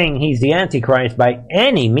not saying he's the Antichrist by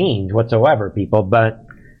any means whatsoever, people, but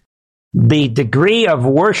the degree of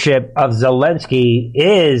worship of Zelensky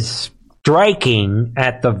is striking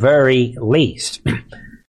at the very least.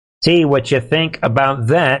 See what you think about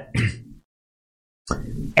that.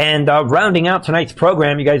 And rounding out tonight's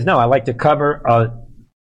program, you guys know I like to cover a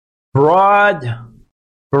broad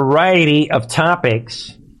variety of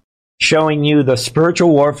topics, showing you the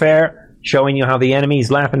spiritual warfare, showing you how the enemy is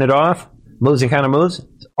laughing it off, moves and counter-moves,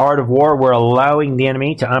 art of war. We're allowing the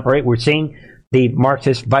enemy to operate. We're seeing the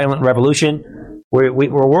Marxist violent revolution.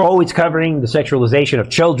 We're always covering the sexualization of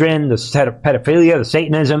children, the pedophilia, the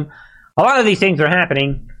Satanism. A lot of these things are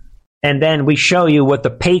happening, and then we show you what the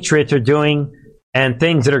Patriots are doing and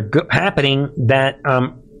things that are happening that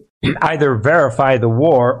either verify the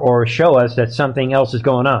war or show us that something else is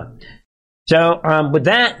going on. So, with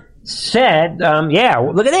that said,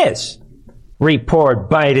 look at this. Report: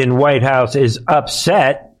 Biden White House is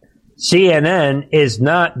upset. CNN is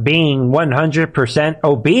not being 100%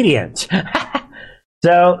 obedient.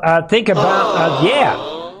 So, think about,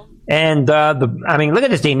 And, look at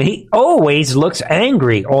this demon. He always looks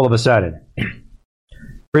angry all of a sudden.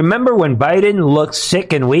 Remember when Biden looked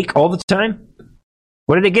sick and weak all the time?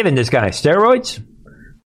 What are they giving this guy? Steroids?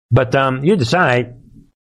 But you decide.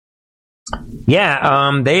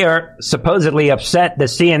 Yeah, they are supposedly upset that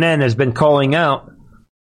CNN has been calling out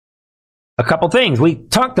a couple things. We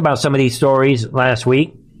talked about some of these stories last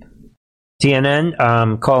week.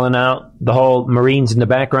 CNN calling out the whole Marines in the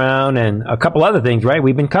background and a couple other things, right?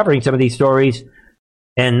 We've been covering some of these stories,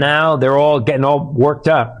 and now they're all getting all worked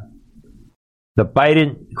up. The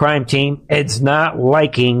Biden crime team, it's not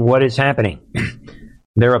liking what is happening.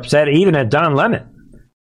 They're upset even at Don Lemon.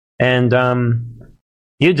 And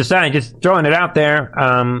you decide, just throwing it out there,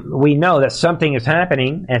 we know that something is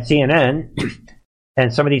happening at CNN,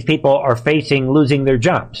 and some of these people are facing losing their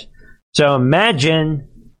jobs. So imagine,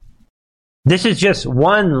 this is just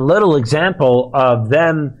one little example of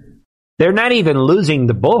them. They're not even losing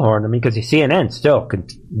the bullhorn. I mean, because the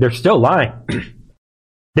CNN they're still lying.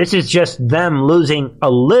 This is just them losing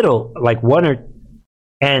a little, like one or,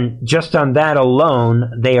 and just on that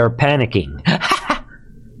alone, they are panicking.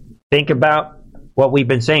 Think about what we've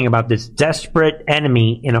been saying about this desperate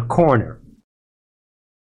enemy in a corner.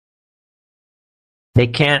 They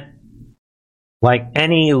can't, like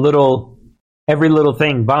every little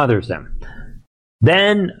thing bothers them.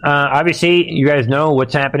 Then, obviously, you guys know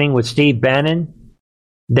what's happening with Steve Bannon.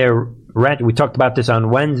 We talked about this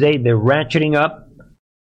on Wednesday. They're ratcheting up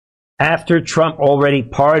after Trump already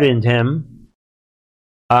pardoned him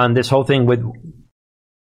on this whole thing with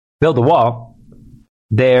Build the Wall.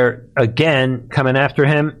 They're again coming after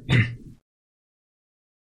him.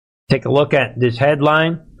 Take a look at this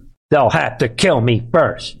headline. They'll have to kill me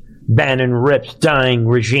first. Bannon rips dying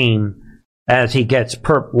regime as he gets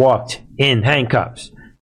perp walked in handcuffs.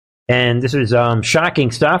 And this is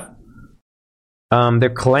shocking stuff. They're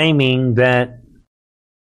claiming that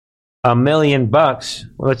 $1 million,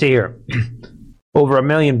 let's see here, over $1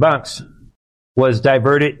 million was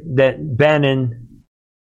diverted, that Bannon,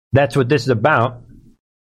 that's what this is about,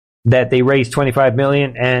 that they raised $25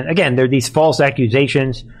 million. And again, there are these false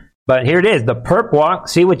accusations. But here it is, the perp walk.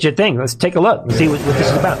 See what you think. Let's take a look and see what this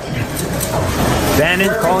is about. Bannon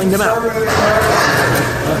calling them out.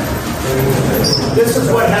 This is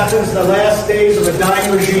what happens in the last days of a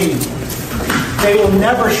dying regime. They will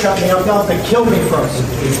never shut me up. They'll have to kill me first.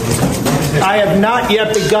 I have not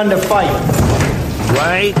yet begun to fight.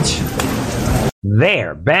 Right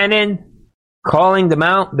there. Bannon calling them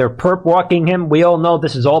out. They're perp walking him. We all know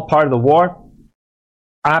this is all part of the war.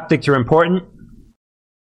 Optics are important.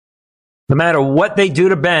 No matter what they do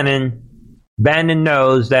to Bannon, Bannon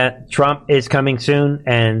knows that Trump is coming soon,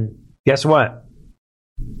 and guess what?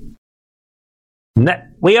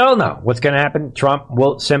 We all know what's going to happen. Trump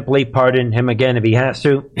will simply pardon him again if he has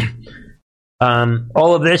to.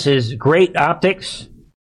 All of this is great optics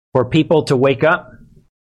for people to wake up,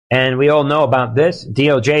 and we all know about this.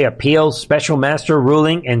 DOJ appeals special master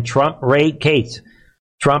ruling in Trump raid case.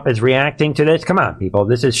 Trump is reacting to this. Come on, people.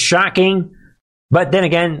 This is shocking. But then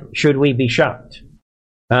again, should we be shocked?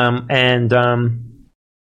 There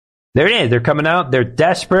it is. They're coming out. They're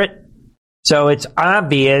desperate. So it's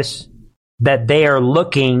obvious that they are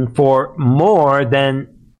looking for more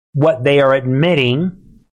than what they are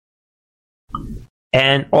admitting.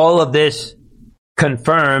 And all of this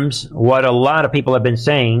confirms what a lot of people have been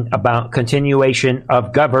saying about continuation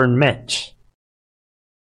of government.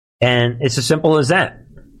 And it's as simple as that.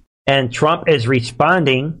 And Trump is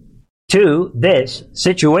responding to this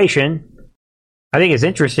situation. I think it's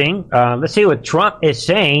interesting. Let's see what Trump is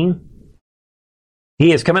saying.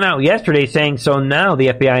 He is coming out yesterday saying, so now the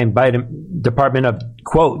FBI and Biden Department of,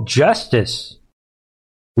 quote, Justice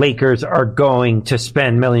leakers are going to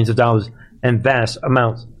spend millions of dollars and vast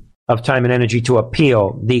amounts of time and energy to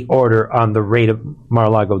appeal the order on the raid of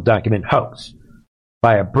Mar-a-Lago document hoax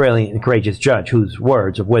by a brilliant and courageous judge whose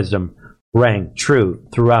words of wisdom rang true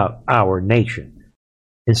throughout our nation.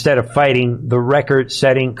 Instead of fighting the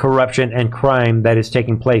record-setting corruption and crime that is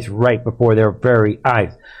taking place right before their very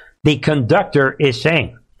eyes. The conductor is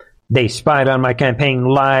saying, they spied on my campaign,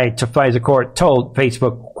 lied to FISA court, told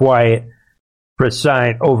Facebook quiet,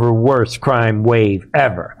 preside over worst crime wave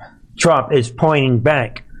ever. Trump is pointing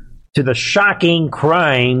back to the shocking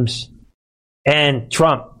crimes, and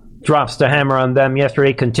Trump drops the hammer on them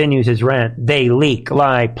yesterday, continues his rant. They leak,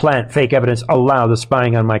 lie, plant fake evidence, allow the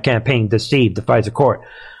spying on my campaign, deceive the FISA court,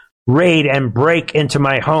 raid and break into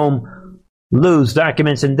my home, lose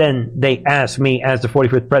documents, and then they ask me as the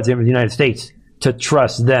 45th president of the United States to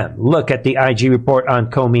trust them. Look at the IG report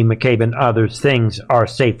on Comey, McCabe, and others. Things are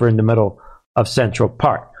safer in the middle of Central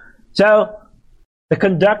Park. So the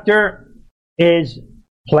conductor is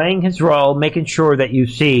playing his role, making sure that you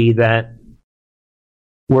see that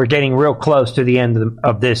we're getting real close to the end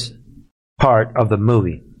of this part of the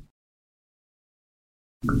movie.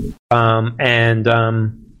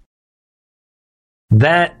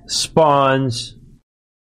 That spawns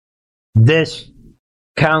this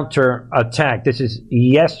counter attack. This is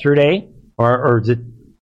yesterday, or is it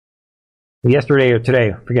yesterday or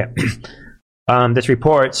today? I forget. This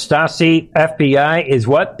report, Stasi FBI is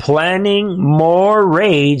what? Planning more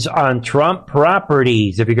raids on Trump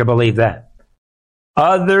properties, if you can believe that.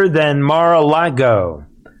 Other than Mar-a-Lago.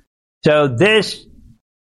 So this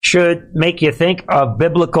should make you think of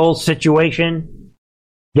biblical situation.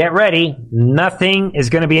 Get ready. Nothing is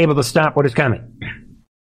going to be able to stop what is coming.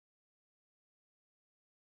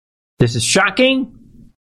 This is shocking.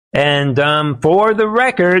 And for the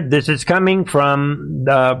record, this is coming from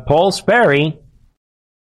Paul Sperry.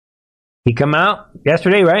 He come out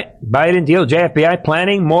yesterday, right? Biden, DOJ, FBI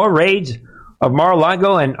planning more raids of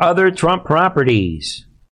Mar-a-Lago and other Trump properties.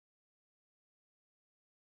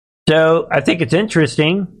 So I think it's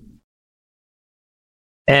interesting.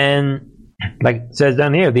 And like it says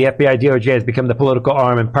down here, the FBI, DOJ has become the political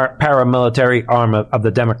arm and paramilitary arm of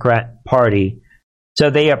the Democrat Party.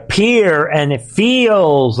 So they appear, and it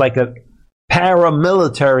feels like a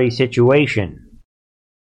paramilitary situation.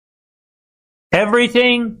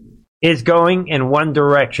 Everything is going in one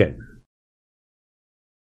direction.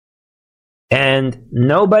 And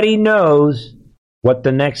nobody knows what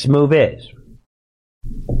the next move is.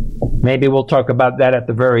 Maybe we'll talk about that at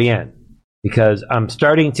the very end. Because I'm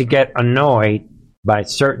starting to get annoyed by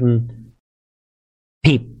certain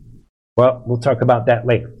people. Well, we'll talk about that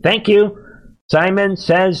later. Thank you. Simon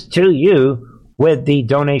says to you with the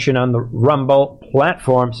donation on the Rumble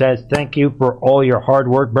platform, says thank you for all your hard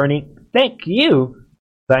work, Bernie. Thank you.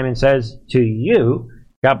 Simon says to you,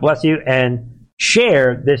 God bless you, and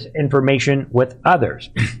share this information with others.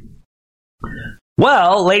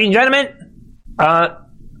 Well, ladies and gentlemen,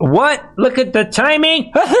 what? Look at the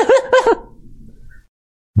timing.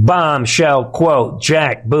 Bombshell quote,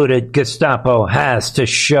 jackbooted Gestapo has to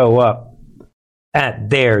show up at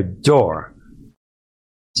their door.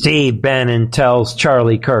 Steve Bannon tells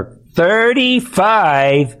Charlie Kirk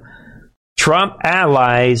 35 Trump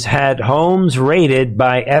allies had homes raided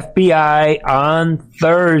by FBI on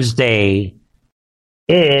Thursday.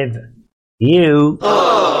 If you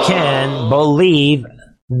can believe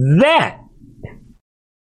that.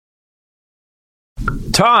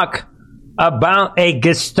 Talk about a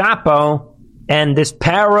Gestapo and this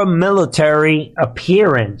paramilitary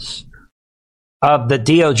appearance of the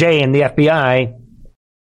DOJ and the FBI.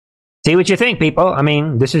 See what you think, people. I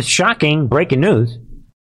mean, this is shocking breaking news.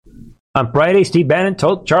 On Friday, Steve Bannon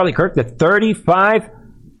told Charlie Kirk that 35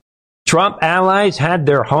 Trump allies had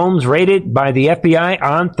their homes raided by the FBI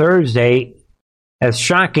on Thursday. As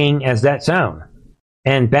shocking as that sounds.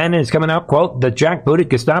 And Bannon is coming out, quote, the jackbooted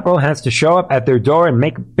Gestapo has to show up at their door and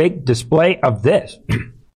make a big display of this.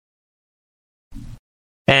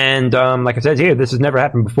 And like I said here, this has never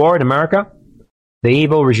happened before in America. The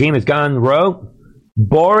evil regime has gone rogue.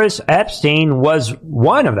 Boris Epstein was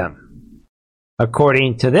one of them,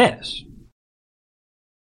 according to this.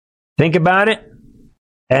 Think about it.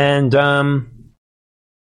 And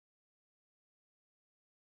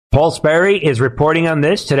Paul Sperry is reporting on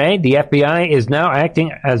this today. The FBI is now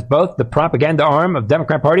acting as both the propaganda arm of the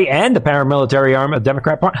Democrat Party and the paramilitary arm of the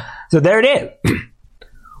Democrat Party. So there it is.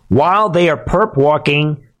 While they are perp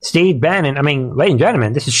walking Steve Bannon, I mean, ladies and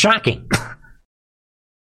gentlemen, this is shocking.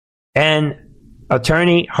 And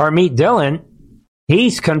attorney Harmeet Dillon,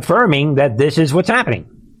 he's confirming that this is what's happening.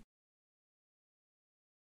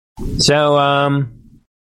 So,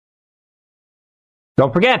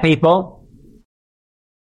 don't forget, people.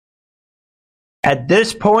 At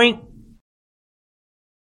this point,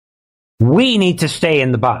 we need to stay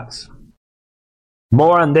in the box.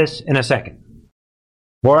 More on this in a second.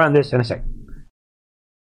 More on this in a second.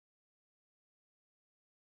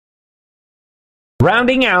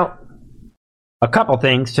 Rounding out a couple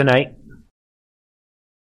things tonight.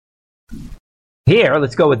 Here,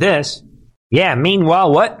 let's go with this. Yeah,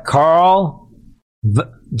 meanwhile, what?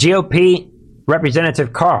 GOP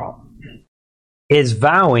Representative Carl is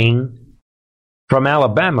vowing from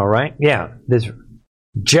Alabama, right? Yeah, this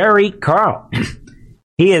Jerry Carl.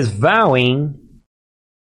 He is vowing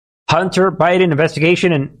Hunter Biden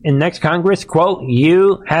investigation in next Congress. Quote,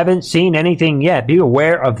 you haven't seen anything yet. Be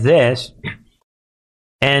aware of this.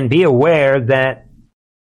 And be aware that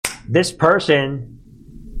this person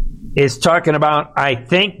is talking about, I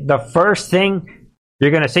think the first thing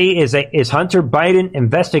you're going to see is Hunter Biden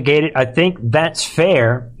investigated. I think that's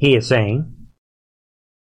fair, he is saying.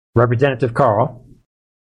 Representative Carl.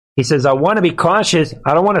 He says, I want to be cautious.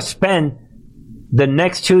 I don't want to spend the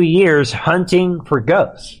next 2 years hunting for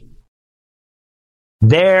ghosts.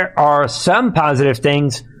 There are some positive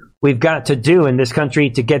things we've got to do in this country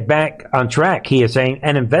to get back on track, he is saying,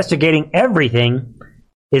 and investigating everything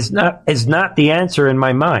is not the answer in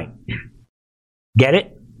my mind. Get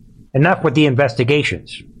it? Enough with the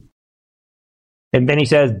investigations. And then he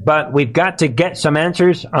says, but we've got to get some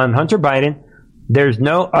answers on Hunter Biden. There's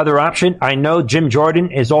no other option. I know Jim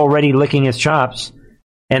Jordan is already licking his chops.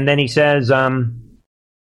 And then he says,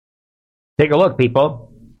 take a look,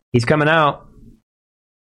 people. He's coming out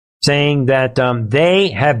saying that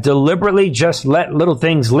they have deliberately just let little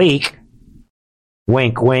things leak.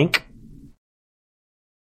 Wink, wink.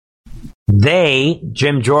 They,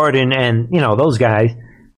 Jim Jordan and, those guys,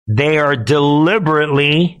 they are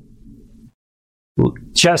deliberately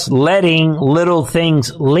just letting little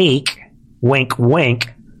things leak. Wink,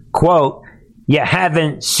 wink. Quote, you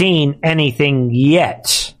haven't seen anything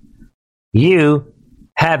yet. You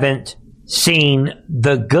haven't seen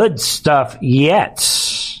the good stuff yet.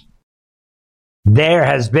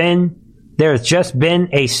 There's just been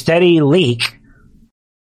a steady leak.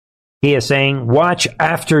 He is saying, watch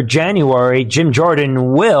after January, Jim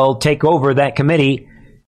Jordan will take over that committee,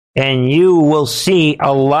 and you will see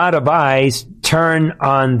a lot of eyes turn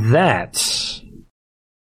on that.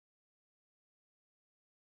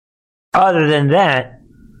 Other than that,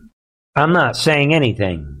 I'm not saying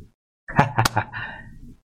anything.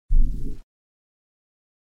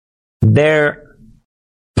 They're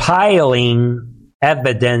piling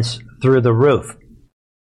evidence through the roof.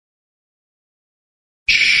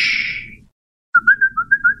 Shh.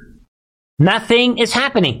 Nothing is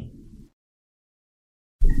happening.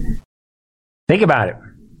 Think about it.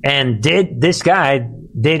 And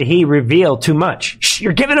did he reveal too much? Shh,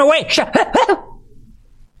 you're giving away.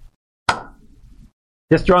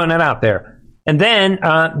 Just throwing it out there. And then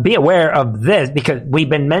be aware of this, because we've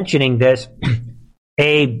been mentioning this.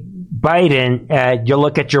 A Biden, you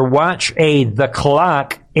look at your watch, the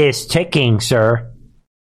clock is ticking, sir.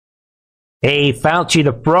 A Fauci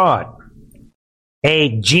the fraud.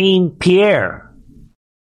 A Jean Pierre.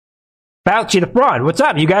 Fauci the fraud. What's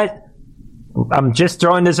up, you guys? I'm just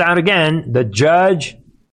throwing this out again. The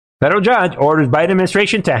federal judge, orders Biden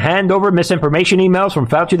administration to hand over misinformation emails from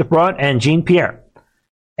Fauci the fraud and Jean Pierre.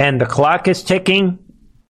 And the clock is ticking.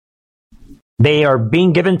 They are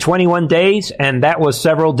being given 21 days, and that was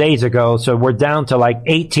several days ago, so we're down to like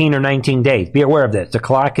 18 or 19 days. Be aware of this. The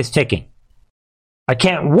clock is ticking. I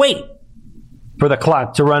can't wait for the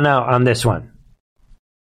clock to run out on this one.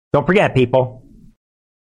 Don't forget, people.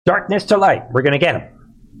 Darkness to light. We're going to get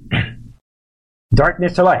them.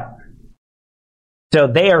 Darkness to light. So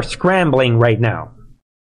they are scrambling right now,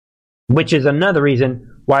 which is another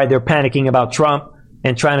reason why they're panicking about Trump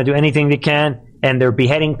and trying to do anything they can. And they're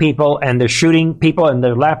beheading people, and they're shooting people, and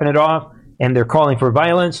they're laughing it off, and they're calling for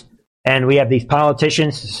violence. And we have these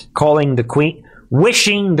politicians calling the Queen,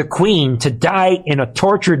 wishing the Queen to die in a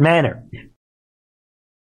tortured manner.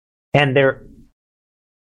 And they're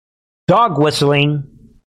dog whistling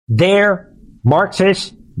their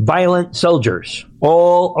Marxist violent soldiers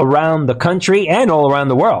all around the country and all around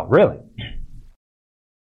the world, really.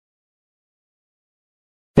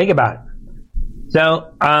 Think about it.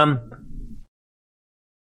 So,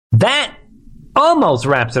 that almost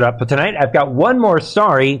wraps it up for tonight. I've got one more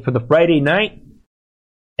story for the Friday night.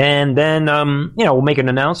 And then, we'll make an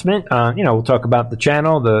announcement. We'll talk about the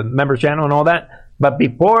channel, the member channel and all that. But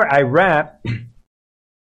before I wrap,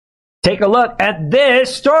 take a look at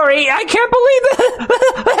this story. I can't believe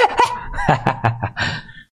it.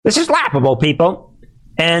 This is laughable, people.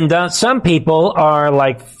 And some people are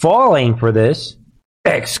like falling for this.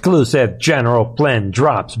 Exclusive General Flynn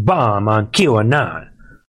drops bomb on QAnon.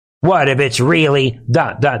 What if it's really ...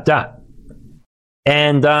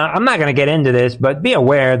 And I'm not going to get into this, but be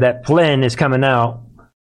aware that Flynn is coming out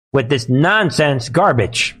with this nonsense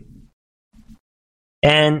garbage.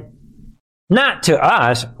 And not to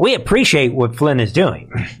us, we appreciate what Flynn is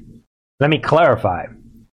doing. Let me clarify.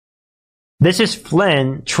 This is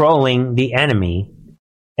Flynn trolling the enemy,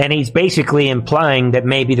 and he's basically implying that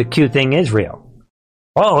maybe the Q thing is real.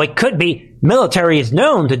 Oh, it could be. Military is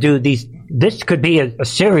known to do these. This could be a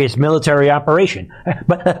serious military operation.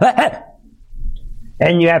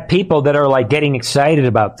 And you have people that are like getting excited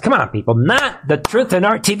about, come on, people, not the Truth and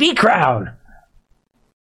Art TV crowd.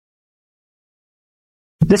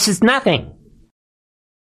 This is nothing.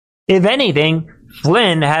 If anything,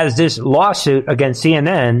 Flynn has this lawsuit against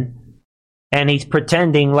CNN, and he's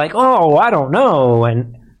pretending like, oh, I don't know.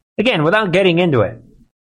 And again, without getting into it,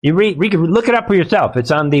 you can look it up for yourself. It's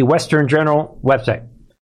on the Western Journal website.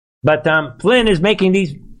 But Flynn is making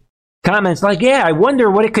these comments like, yeah, I wonder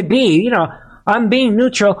what it could be. I'm being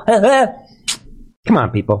neutral. Come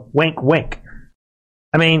on, people. Wink, wink.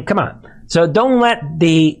 I mean, come on. So don't let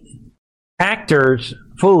the actors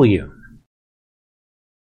fool you.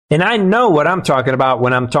 And I know what I'm talking about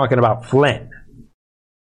when I'm talking about Flynn.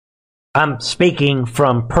 I'm speaking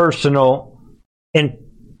from personal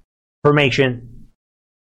information.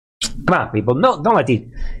 Come on, people. No, don't let these.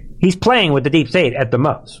 He's playing with the deep state at the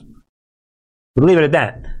most. We'll leave it at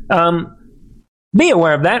that. Be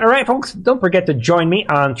aware of that. All right, folks. Don't forget to join me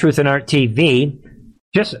on Truth and Art TV.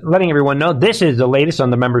 Just letting everyone know this is the latest on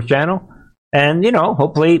the members channel. And,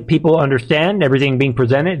 hopefully people understand everything being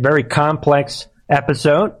presented. Very complex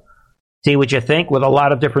episode. See what you think with a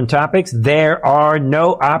lot of different topics. There are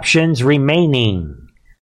no options remaining.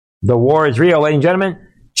 The war is real, ladies and gentlemen.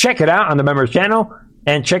 Check it out on the members channel.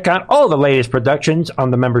 And check out all the latest productions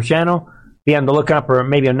on the members channel. Be on the lookout for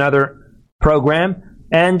maybe another program.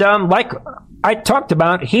 And like I talked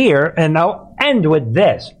about here, and I'll end with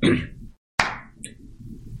this.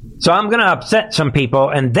 So I'm going to upset some people,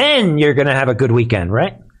 and then you're going to have a good weekend,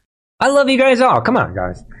 right? I love you guys all. Come on,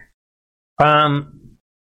 guys.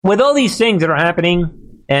 With all these things that are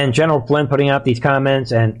happening, and General Flynn putting out these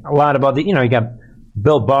comments, and a lot of other, you got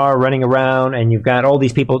Bill Barr running around, and you've got all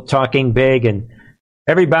these people talking big, and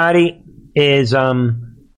everybody is, what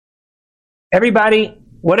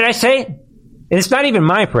did I say? And it's not even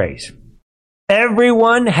my praise.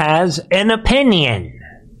 Everyone has an opinion.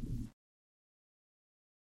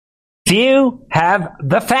 Few have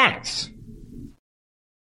the facts.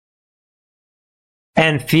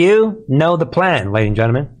 And few know the plan, ladies and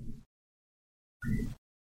gentlemen.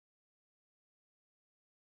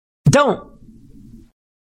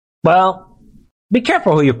 Be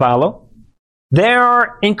careful who you follow. There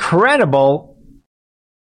are incredible,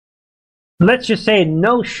 let's just say,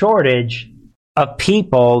 no shortage of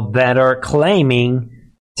people that are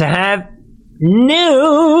claiming to have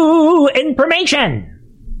new information.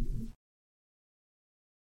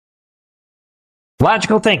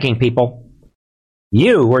 Logical thinking, people.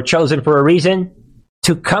 You were chosen for a reason,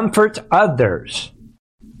 to comfort others.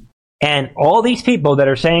 And all these people that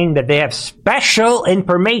are saying that they have special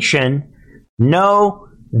information, no,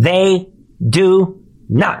 they do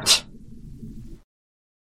not.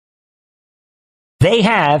 They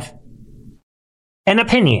have an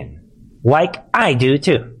opinion, like I do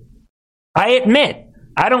too. I admit,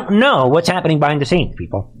 I don't know what's happening behind the scenes,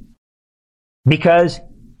 people. Because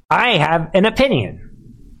I have an opinion.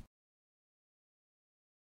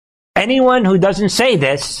 Anyone who doesn't say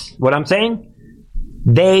this, what I'm saying,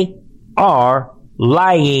 they are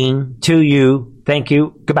lying to you. Thank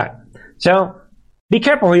you. Goodbye. So, be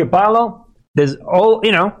careful who you follow. There's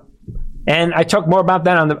and I talk more about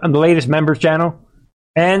that on the latest members channel.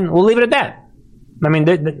 And we'll leave it at that. I mean,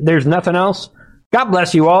 there's nothing else. God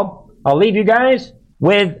bless you all. I'll leave you guys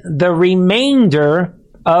with the remainder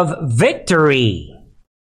of Victory.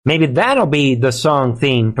 Maybe that'll be the song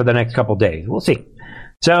theme for the next couple days. We'll see.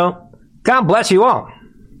 So, God bless you all.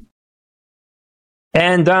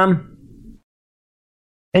 And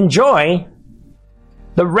enjoy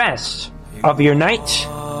the rest of your night.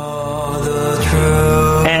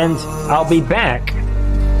 And I'll be back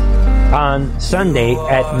on Sunday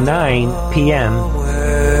at 9 p.m.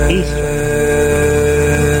 Eastern.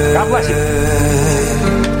 God bless you.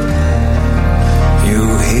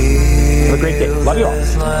 Have a great day. Love you all.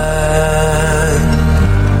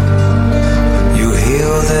 You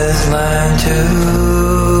heal this land today.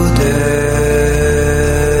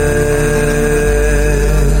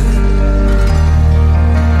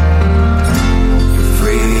 You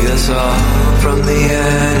free us all from the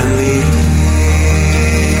enemy.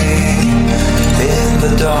 In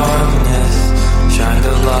the darkness, shine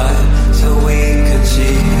the light so we can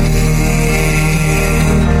see.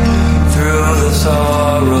 Through the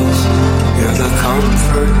sorrows, you're the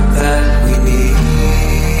comfort that we need.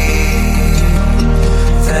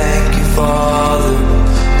 Thank you, Father.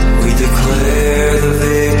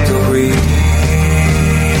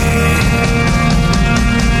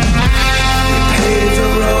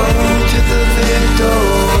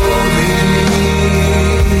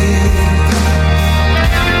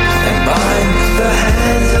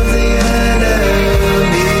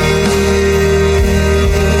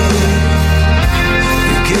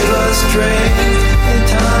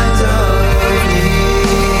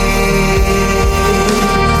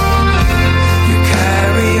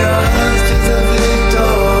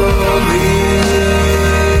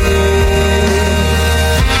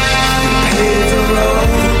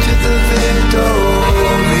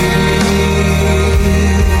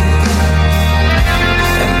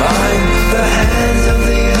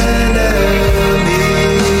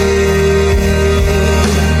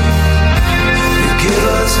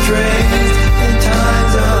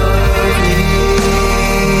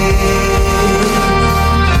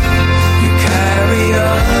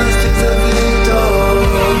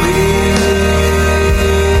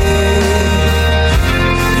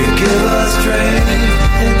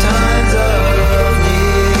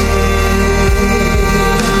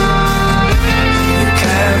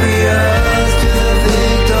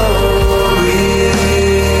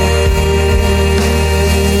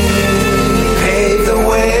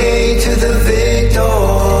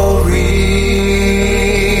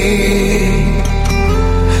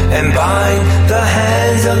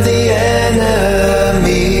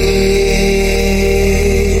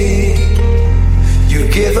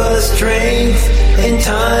 in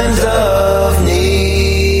times of need.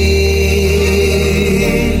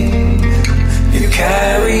 You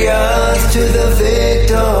carry us to the victory.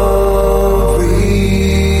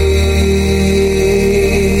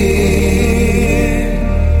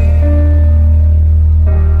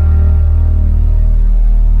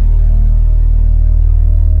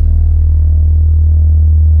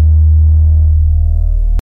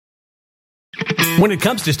 When it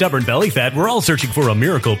comes to stubborn belly fat, we're all searching for a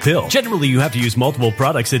miracle pill. Generally, you have to use multiple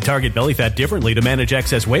products that target belly fat differently to manage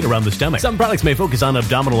excess weight around the stomach. Some products may focus on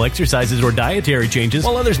abdominal exercises or dietary changes,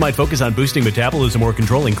 while others might focus on boosting metabolism or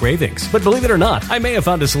controlling cravings. But believe it or not, I may have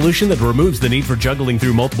found a solution that removes the need for juggling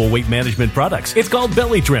through multiple weight management products. It's called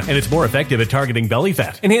Belly Trim, and it's more effective at targeting belly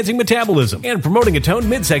fat, enhancing metabolism, and promoting a toned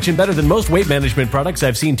midsection better than most weight management products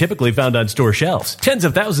I've seen typically found on store shelves. Tens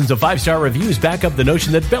of thousands of 5-star reviews back up the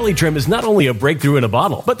notion that Belly Trim is not only a breakthrough in a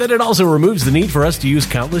bottle, but that it also removes the need for us to use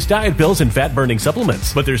countless diet pills and fat-burning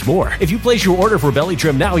supplements. But there's more. If you place your order for Belly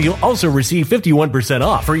Trim now, you'll also receive 51%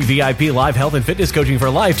 off, free VIP live health and fitness coaching for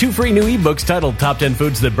life, 2 free new ebooks titled Top 10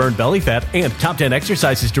 Foods That Burn Belly Fat and Top 10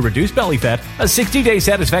 Exercises to Reduce Belly Fat, a 60-day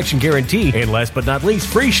satisfaction guarantee, and last but not least,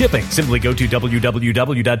 free shipping. Simply go to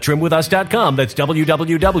www.trimwithus.com. That's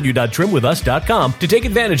www.trimwithus.com to take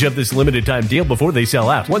advantage of this limited time deal before they sell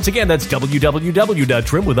out. Once again, that's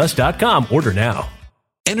www.trimwithus.com. Order now.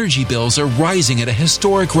 Energy bills are rising at a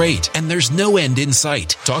historic rate, and there's no end in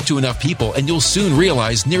sight. Talk to enough people, and you'll soon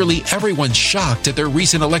realize nearly everyone's shocked at their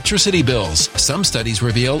recent electricity bills. Some studies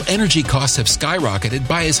reveal energy costs have skyrocketed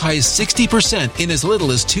by as high as 60% in as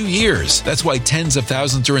little as 2 years. That's why tens of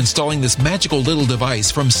thousands are installing this magical little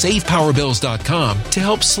device from SavePowerBills.com to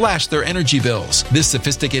help slash their energy bills. This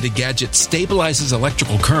sophisticated gadget stabilizes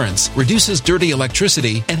electrical currents, reduces dirty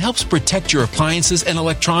electricity, and helps protect your appliances and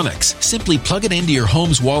electronics. Simply plug it into your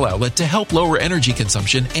home's wall outlet to help lower energy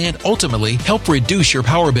consumption and ultimately help reduce your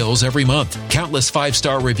power bills every month. Countless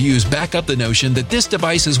 5-star reviews back up the notion that this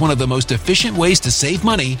device is one of the most efficient ways to save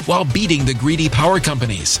money while beating the greedy power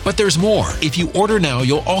companies. But there's more. If you order now,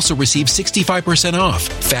 you'll also receive 65% off,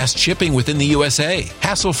 fast shipping within the USA,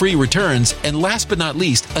 hassle-free returns, and last but not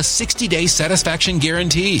least, a 60-day satisfaction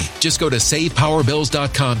guarantee. Just go to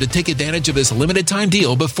SavePowerBills.com to take advantage of this limited time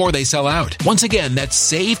deal before they sell out. Once again, that's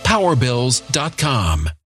SavePowerBills.com.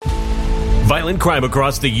 Violent crime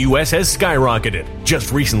across the U.S. has skyrocketed.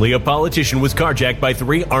 Just recently, a politician was carjacked by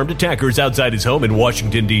 3 armed attackers outside his home in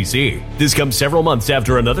Washington, D.C. This comes several months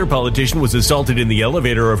after another politician was assaulted in the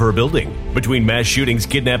elevator of her building. Between mass shootings,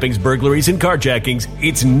 kidnappings, burglaries, and carjackings,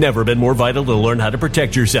 it's never been more vital to learn how to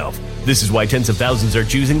protect yourself. This is why tens of thousands are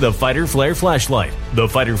choosing the Fighter Flare flashlight. The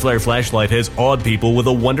Fighter Flare flashlight has awed people with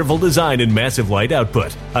a wonderful design and massive light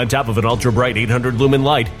output. On top of an ultra-bright 800-lumen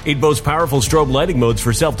light, it boasts powerful strobe lighting modes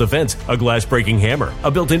for self-defense, a glass-breaking hammer, a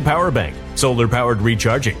built-in power bank, solar-powered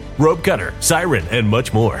recharging, rope cutter, siren, and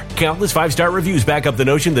much more. Countless 5-star reviews back up the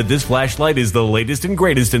notion that this flashlight is the latest and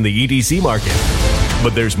greatest in the EDC market.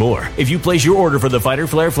 But there's more. If you place your order for the Fighter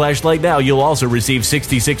Flare flashlight now, you'll also receive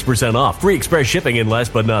 66% off, free express shipping, and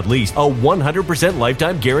last but not least, a 100%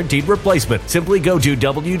 lifetime guaranteed replacement. Simply go to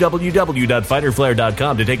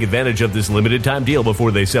www.fighterflare.com to take advantage of this limited time deal before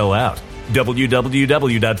they sell out.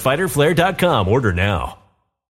 www.fighterflare.com. Order now.